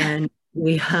 And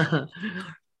we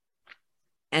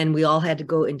all had to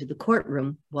go into the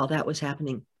courtroom while that was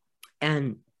happening.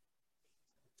 And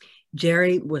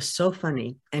Jerry was so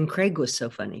funny, and Craig was so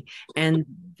funny. And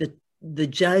the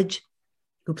judge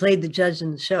who played the judge in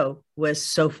the show was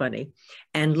so funny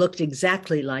and looked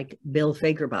exactly like Bill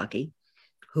Fagerbakke,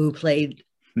 who played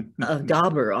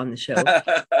Dauber on the show.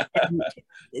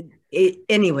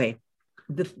 Anyway,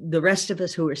 the rest of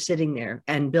us who were sitting there,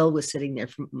 and Bill was sitting there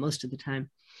for most of the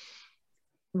time,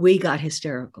 we got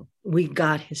hysterical.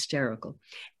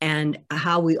 And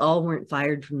how we all weren't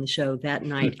fired from the show that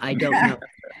night, I don't know.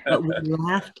 But we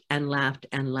laughed and laughed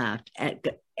and laughed.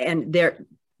 And there,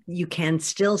 you can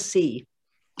still see,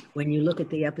 when you look at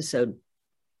the episode,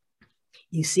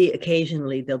 you see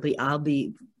occasionally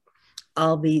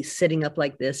I'll be sitting up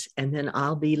like this, and then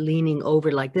I'll be leaning over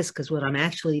like this, because what I'm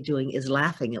actually doing is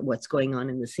laughing at what's going on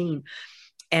in the scene.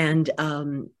 And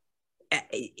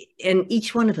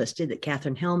each one of us did it.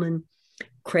 Catherine Hellman,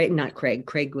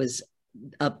 Craig was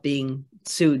up being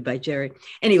sued by Jerry.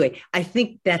 Anyway, I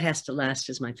think that has to last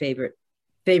as my favorite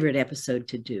episode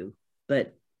to do,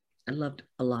 but I loved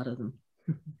a lot of them.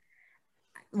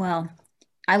 Well,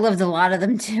 I loved a lot of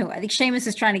them too. I think Seamus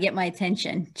is trying to get my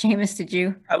attention. Seamus, did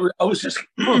you? I was just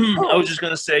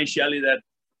going to say, Shelley, that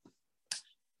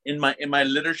in my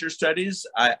literature studies,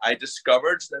 I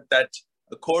discovered that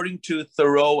according to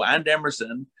Thoreau and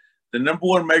Emerson, the number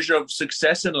one measure of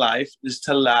success in life is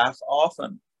to laugh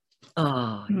often.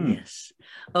 Oh, yes.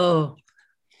 Oh.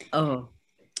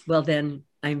 Well, then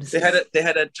They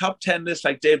had a top 10 list,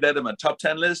 like Dave Letterman, top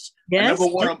 10 list. Yes.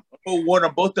 Number one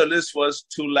on both the lists was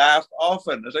to laugh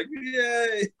often. It's like,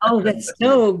 yay. Oh, that's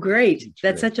so great.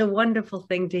 That's such a wonderful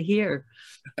thing to hear.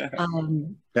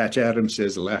 Patch Adams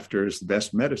says laughter is the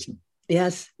best medicine.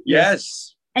 Yes.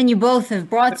 Yes. And you both have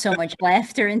brought so much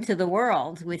laughter into the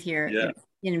world with your,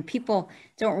 people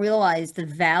don't realize the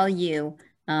value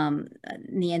in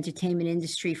the entertainment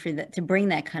industry for that, to bring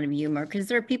that kind of humor, because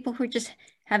there are people who are just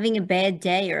having a bad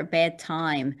day or a bad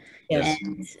time. Yes.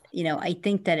 And, I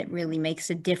think that it really makes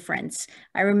a difference.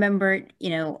 I remember,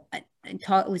 I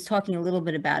was talking a little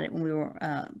bit about it when we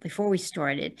were, before we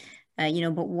started,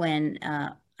 but when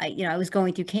I was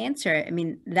going through cancer, I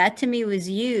mean, that to me was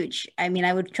huge. I mean,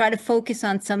 I would try to focus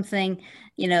on something,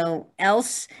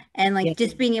 else, and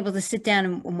just being able to sit down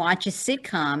and watch a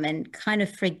sitcom and kind of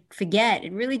forget,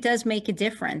 it really does make a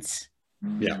difference.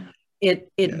 Yeah.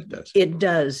 It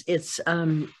does. It's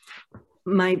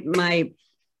my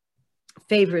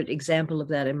favorite example of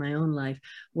that in my own life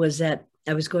was that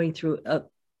I was going through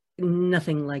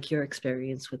nothing like your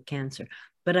experience with cancer,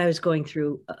 but I was going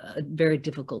through a very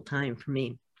difficult time for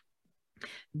me.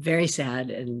 Very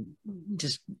sad and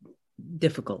just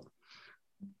difficult.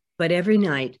 But every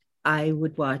night I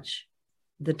would watch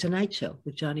The Tonight Show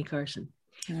with Johnny Carson,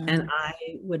 and I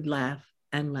would laugh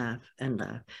and laugh and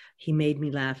laugh. He made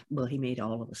me laugh. Well, he made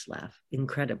all of us laugh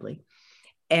incredibly.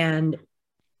 And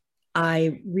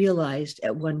I realized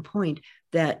at one point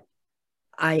that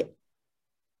I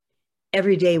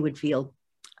every day would feel,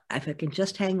 if I can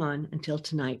just hang on until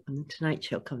tonight, when The Tonight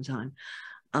Show comes on,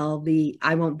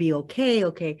 I won't be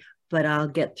okay, but I'll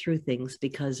get through things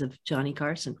because of Johnny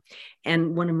Carson.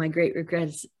 And one of my great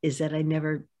regrets is that I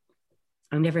never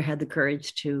had the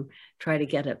courage to try to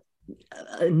get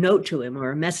a note to him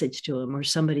or a message to him or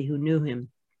somebody who knew him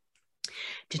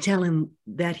to tell him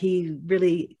that he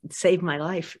really saved my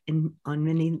life on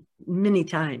many, many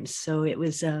times. So it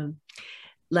was,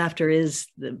 laughter is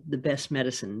the best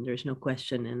medicine. There's no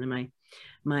question. And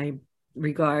my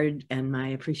regard and my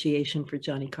appreciation for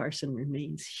Johnny Carson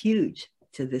remains huge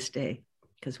to this day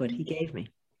because what he gave me.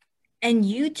 And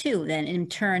you too, then in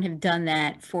turn, have done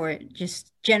that for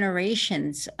just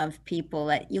generations of people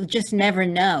that you'll just never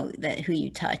know that who you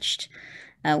touched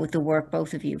with the work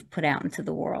both of you have put out into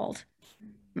the world.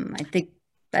 I think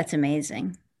that's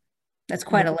amazing. That's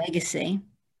quite a legacy.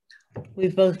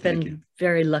 We've both been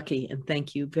very lucky, and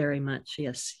thank you very much.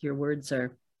 Yes, your words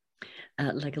are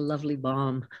like a lovely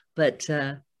balm, but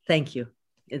thank you.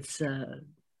 It's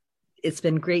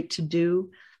been great to do,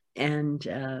 and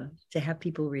to have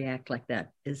people react like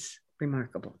that is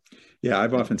remarkable. Yeah,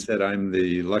 I've often said I'm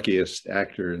the luckiest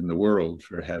actor in the world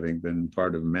for having been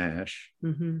part of MASH,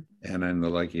 and I'm the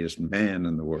luckiest man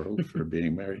in the world for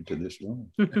being married to this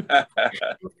woman.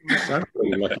 So I'm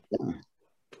pretty lucky.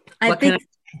 I think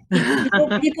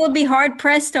people would be hard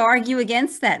pressed to argue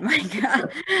against that, Mike.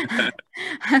 I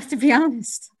have to be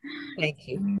honest. Thank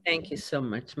you so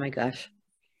much. My gosh.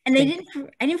 And I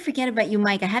didn't forget about you,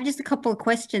 Mike. I have just a couple of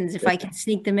questions if I can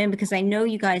sneak them in, because I know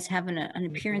you guys have an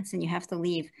appearance and you have to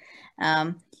leave.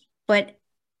 But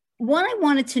one, I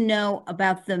wanted to know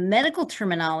about the medical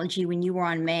terminology when you were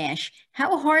on MASH.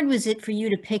 How hard was it for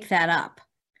you to pick that up?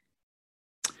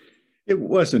 It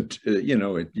wasn't,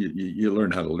 you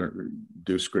learn how to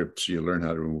do scripts. You learn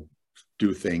how to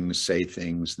do things, say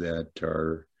things that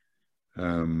are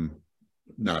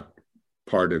not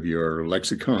part of your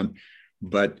lexicon.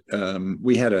 But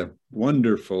we had a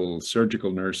wonderful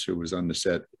surgical nurse who was on the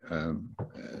set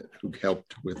who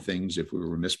helped with things if we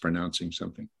were mispronouncing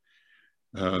something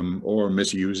or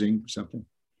misusing something.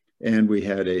 And we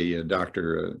had a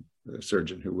doctor, a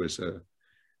surgeon who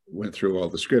went through all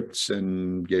the scripts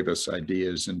and gave us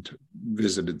ideas and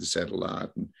visited the set a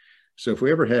lot. And so if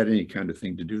we ever had any kind of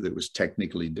thing to do that was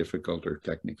technically difficult or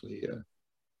technically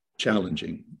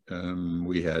challenging,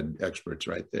 we had experts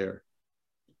right there.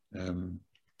 And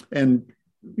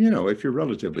if you're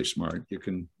relatively smart, you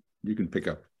can pick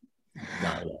up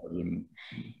dialogue and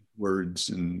words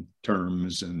and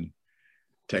terms and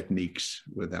techniques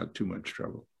without too much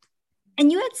trouble. And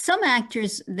you had some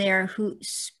actors there who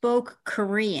spoke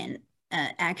Korean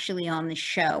actually on the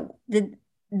show. Did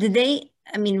they?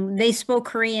 I mean, they spoke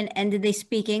Korean, and did they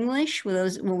speak English?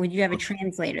 Would you have a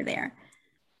translator there?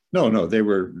 No, they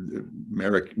were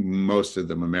most of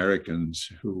them Americans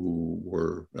who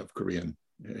were of Korean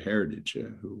heritage,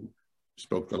 who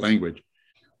spoke the language.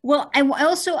 Well, I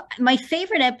also, my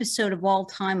favorite episode of all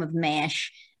time of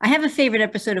MASH, I have a favorite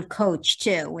episode of Coach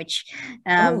too, which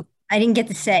Oh, I didn't get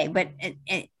to say, but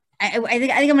I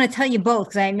think I'm going to tell you both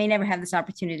because I may never have this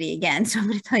opportunity again. So I'm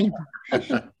going to tell you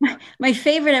both. My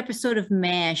favorite episode of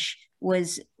MASH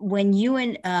was when you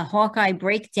and Hawkeye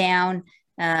break down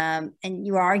and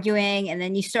you're arguing, and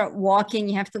then you start walking,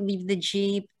 you have to leave the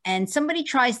Jeep, and somebody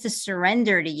tries to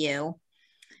surrender to you.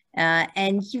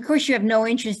 And of course, you have no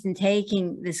interest in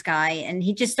taking this guy, and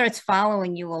he just starts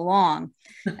following you along.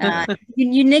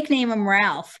 You nickname him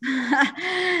Ralph,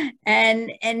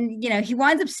 and you know he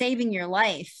winds up saving your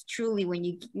life truly when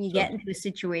you get into a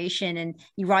situation and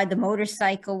you ride the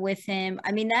motorcycle with him.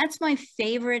 I mean, that's my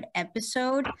favorite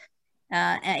episode.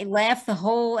 I laughed the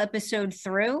whole episode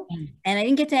through, and I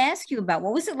didn't get to ask you about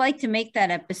what was it like to make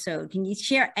that episode. Can you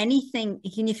share anything?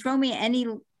 Can you throw me any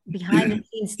behind the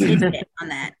scenes tidbit on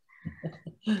that?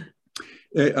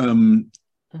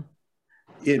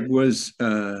 It was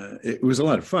a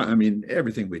lot of fun. I mean,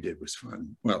 everything we did was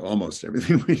fun. Well, almost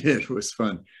everything we did was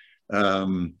fun.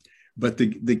 But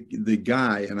the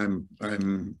guy, and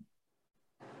I'm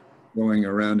going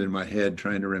around in my head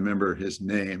trying to remember his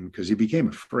name because he became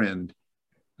a friend.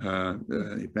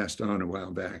 He passed on a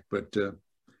while back, but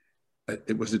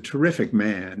it was a terrific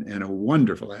man and a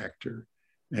wonderful actor.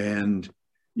 And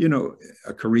you know,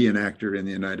 a Korean actor in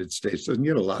the United States doesn't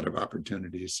get a lot of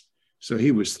opportunities. So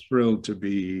he was thrilled to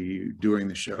be doing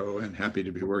the show and happy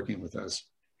to be working with us,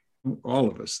 all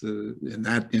of us, in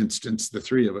that instance, the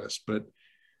three of us. But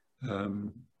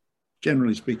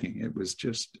generally speaking, it was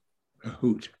just a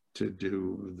hoot to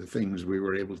do the things we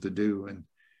were able to do and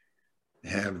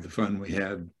have the fun we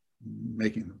had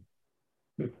making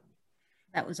them.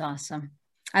 That was awesome.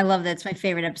 I love that. It's my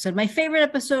favorite episode. My favorite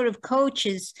episode of Coach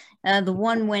is the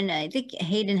one when I think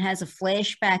Hayden has a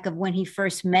flashback of when he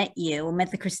first met you,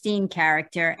 met the Christine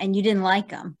character, and you didn't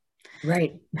like him.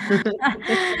 right.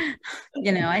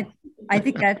 You know, I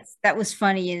think that was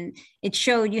funny, and it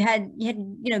showed you had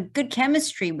good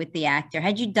chemistry with the actor.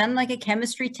 Had you done like a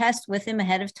chemistry test with him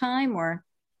ahead of time, or?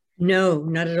 No,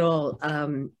 not at all.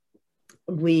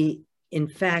 We, in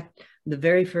fact, the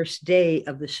very first day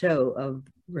of the show, of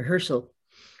rehearsal,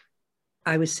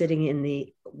 I was sitting in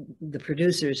the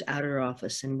producer's outer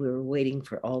office, and we were waiting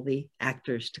for all the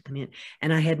actors to come in.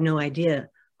 And I had no idea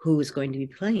who was going to be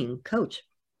playing Coach.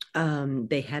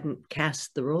 They hadn't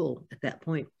cast the role at that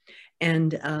point.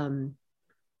 And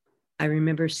I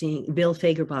remember seeing Bill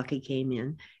Fagerbakke came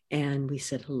in, and we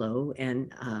said hello.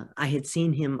 And I had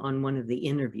seen him on one of the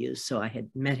interviews, so I had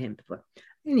met him before.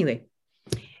 Anyway,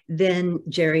 then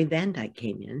Jerry Van Dyke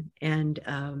came in, and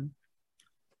I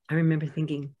remember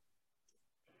thinking,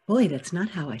 boy, that's not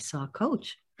how I saw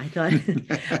Coach. I thought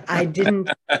I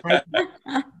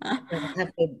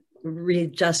have to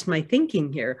readjust my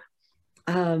thinking here.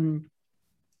 And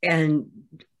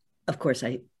of course,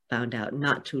 I found out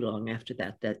not too long after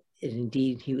that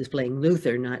indeed he was playing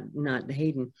Luther, not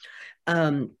Hayden.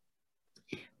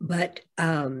 But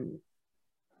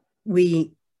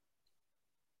we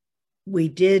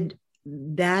did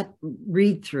that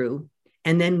read through,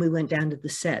 and then we went down to the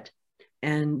set.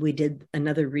 And we did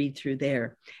another read through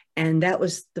there. And that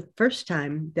was the first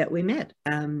time that we met.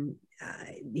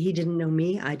 He didn't know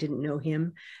me, I didn't know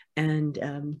him. And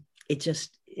it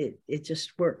just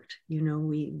worked. You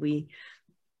know,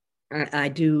 I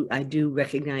do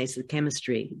recognize the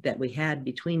chemistry that we had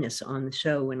between us on the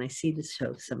show when I see the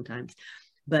show sometimes.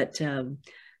 But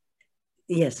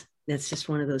yes, that's just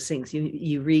one of those things.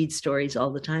 You read stories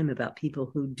all the time about people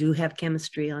who do have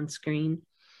chemistry on screen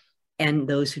and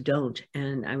those who don't.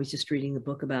 And I was just reading a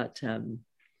book about, I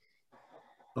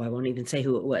won't even say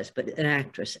who it was, but an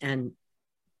actress. And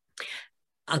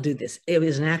I'll do this. It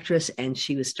was an actress, and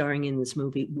she was starring in this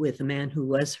movie with a man who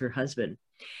was her husband.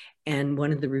 And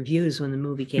one of the reviews when the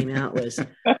movie came out was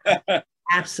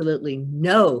absolutely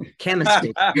no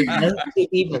chemistry with those two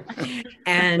people.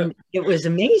 And it was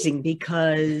amazing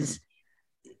because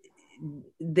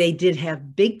they did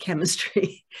have big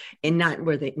chemistry, and not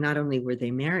only were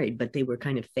they married, but they were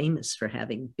kind of famous for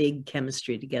having big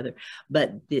chemistry together.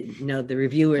 But the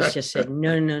reviewers just said,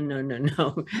 no,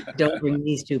 don't bring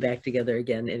these two back together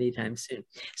again anytime soon.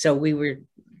 So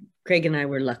Craig and I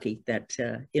were lucky that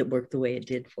it worked the way it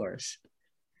did for us.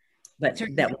 But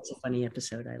that was a funny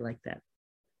episode. I like that.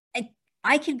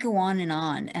 I could go on and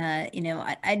on.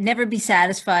 I'd never be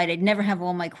satisfied. I'd never have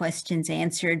all my questions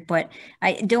answered, but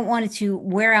I don't want it to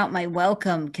wear out my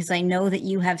welcome because I know that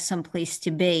you have some place to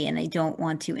be, and I don't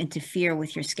want to interfere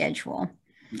with your schedule.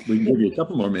 We can give you a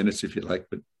couple more minutes if you like,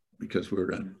 but because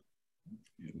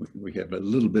we have a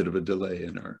little bit of a delay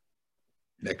in our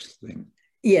next thing.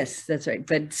 Yes, that's right.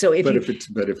 But so if if it's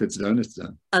done, it's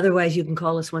done. Otherwise, you can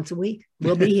call us once a week.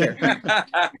 We'll be here.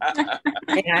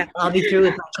 I'll be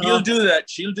through. She'll do that.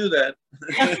 She'll do that.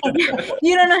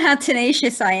 You don't know how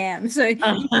tenacious I am, so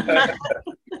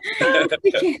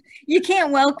you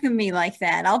can't welcome me like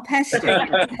that. I'll pester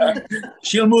you.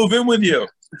 She'll move in with you.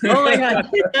 Oh my God.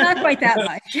 Not quite that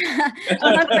much.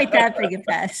 I'm not quite that big a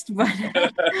pest,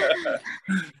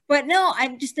 but no,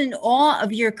 I'm just in awe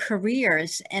of your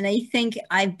careers. And I think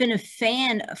I've been a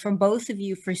fan from both of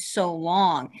you for so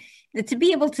long that to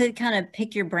be able to kind of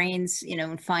pick your brains,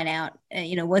 and find out,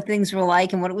 what things were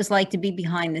like and what it was like to be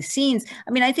behind the scenes.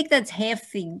 I mean, I think that's half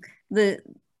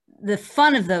the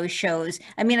fun of those shows.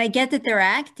 I mean, I get that they're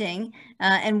acting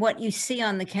and what you see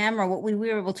on the camera, what we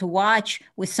were able to watch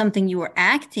was something you were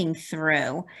acting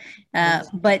through.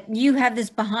 But you have this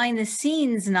behind the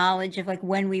scenes knowledge of like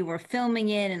when we were filming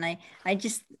it. And I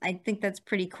think that's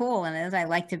pretty cool. And as I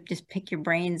like to just pick your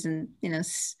brains and,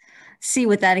 see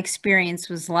what that experience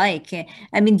was like.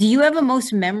 I mean, do you have a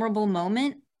most memorable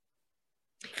moment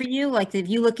for you? Like if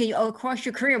you look at across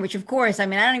your career, which of course, I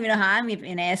mean, I don't even know how I'm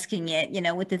even asking it,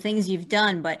 with the things you've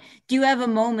done, but do you have a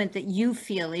moment that you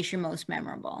feel is your most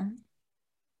memorable?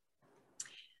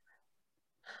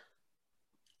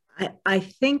 I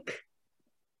think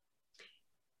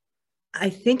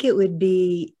it would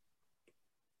be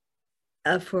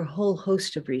for a whole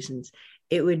host of reasons.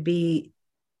 It would be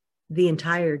the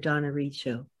entire Donna Reed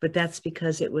show, but that's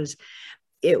because it was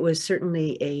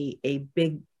certainly a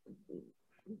big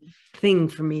thing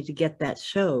for me to get that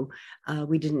show.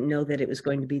 We didn't know that it was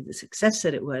going to be the success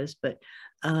that it was, but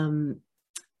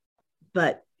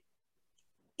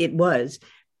it was.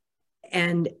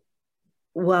 And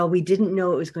while we didn't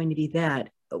know it was going to be that,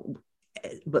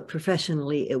 but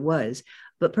professionally it was,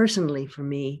 but personally for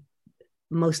me,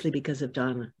 mostly because of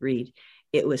Donna Reed,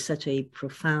 it was such a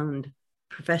profound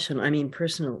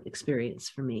personal experience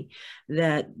for me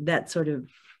that sort of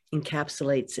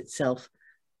encapsulates itself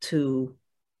to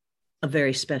a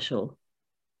very special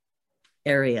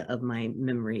area of my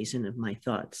memories and of my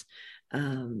thoughts.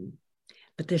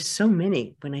 But there's so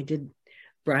many. When I did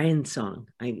Brian's song,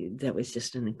 that was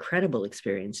just an incredible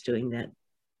experience doing that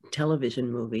television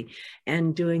movie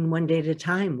and doing One Day at a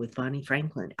Time with Bonnie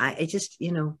Franklin. I just,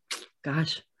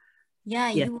 gosh.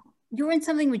 Yeah. You were in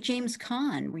something with James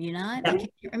Caan, were you not? I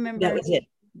can't remember. That was it.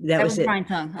 That was it. Brian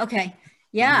Tong. Okay.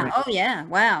 Yeah. Right. Oh yeah.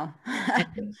 Wow.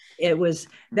 That was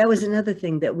another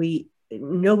thing that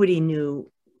nobody knew.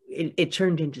 It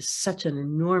turned into such an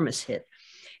enormous hit.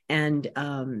 And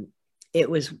it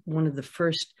was one of the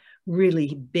first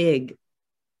really big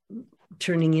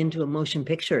turning into a motion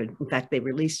picture. In fact, they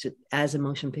released it as a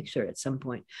motion picture at some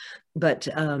point, but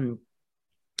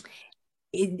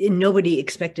nobody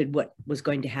expected what was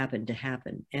going to happen.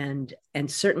 And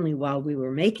certainly while we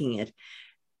were making it,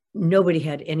 nobody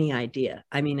had any idea.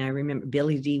 I mean, I remember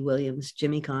Billy D. Williams,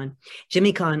 Jimmy Caan.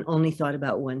 Jimmy Caan only thought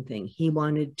about one thing.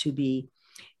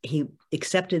 He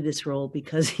accepted this role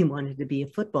because he wanted to be a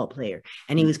football player.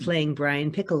 And he was playing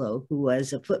Brian Piccolo, who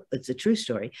was it's a true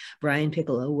story. Brian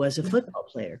Piccolo was a football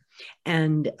player.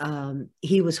 And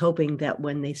he was hoping that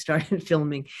when they started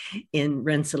filming in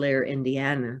Rensselaer,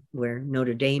 Indiana, where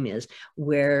Notre Dame is,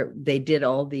 where they did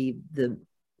all the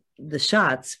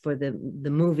shots for the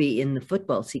movie in the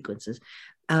football sequences,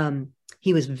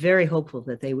 he was very hopeful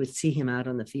that they would see him out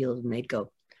on the field and they'd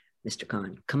go, Mr.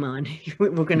 Caan, come on,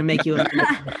 we're going to make you a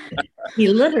He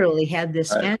literally had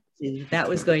this fantasy that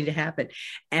was going to happen.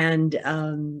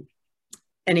 And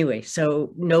anyway,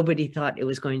 so nobody thought it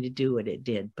was going to do what it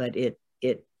did, but it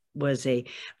was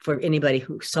for anybody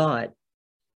who saw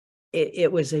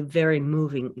it was a very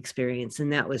moving experience.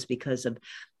 And that was because of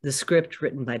the script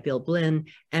written by Bill Blinn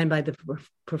and by the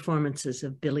performances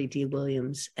of Billy D.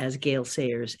 Williams as Gale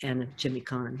Sayers and of Jimmy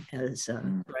Caan as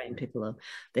Brian Piccolo.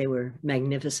 They were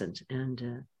magnificent.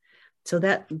 And so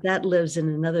that lives in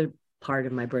another part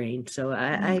of my brain. So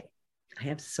I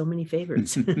have so many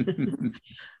favorites.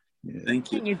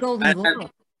 Thank you. And your Golden Globe.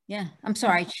 Yeah, I'm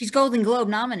sorry. She's Golden Globe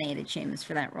nominated, Seamus,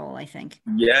 for that role, I think.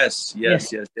 Yes.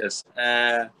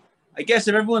 I guess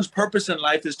if everyone's purpose in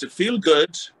life is to feel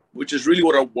good, which is really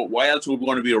why else would we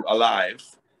want to be alive?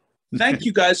 Thank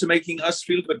you guys for making us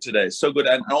feel good today. So good.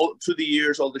 And all through the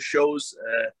years, all the shows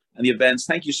and the events,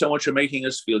 thank you so much for making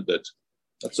us feel good.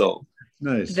 That's all.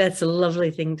 Nice. That's a lovely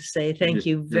thing to say. Thank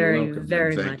you very,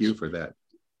 very much. Thank you for that.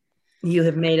 You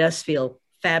have made us feel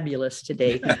fabulous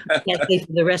today. I can't say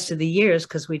for the rest of the years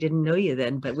because we didn't know you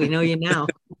then, but we know you now.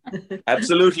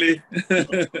 Absolutely.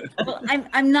 Well,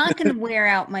 I'm not going to wear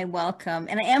out my welcome,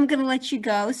 and I am going to let you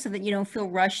go so that you don't feel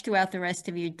rushed throughout the rest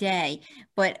of your day.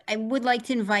 But I would like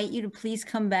to invite you to please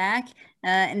come back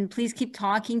and please keep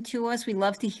talking to us. We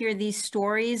love to hear these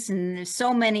stories, and there's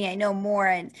so many. I know more,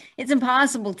 and it's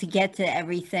impossible to get to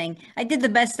everything. I did the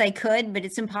best I could, but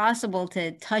it's impossible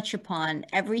to touch upon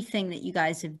everything that you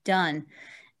guys have done.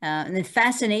 And the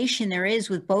fascination there is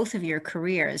with both of your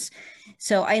careers.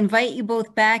 So I invite you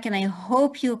both back, and I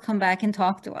hope you'll come back and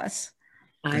talk to us.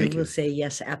 I will say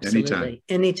yes, absolutely.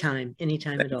 Anytime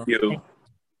at all.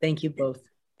 Thank you both.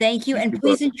 Thank you. And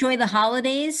please enjoy the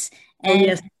holidays. And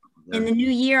yes. In the new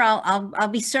year, I'll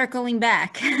be circling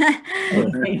back.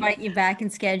 Invite you back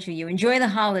and schedule you. Enjoy the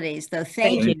holidays, though.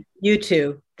 Thank you. You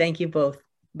too. Thank you both.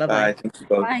 Bye-bye. Bye. Thank you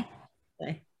both. Bye.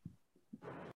 Bye.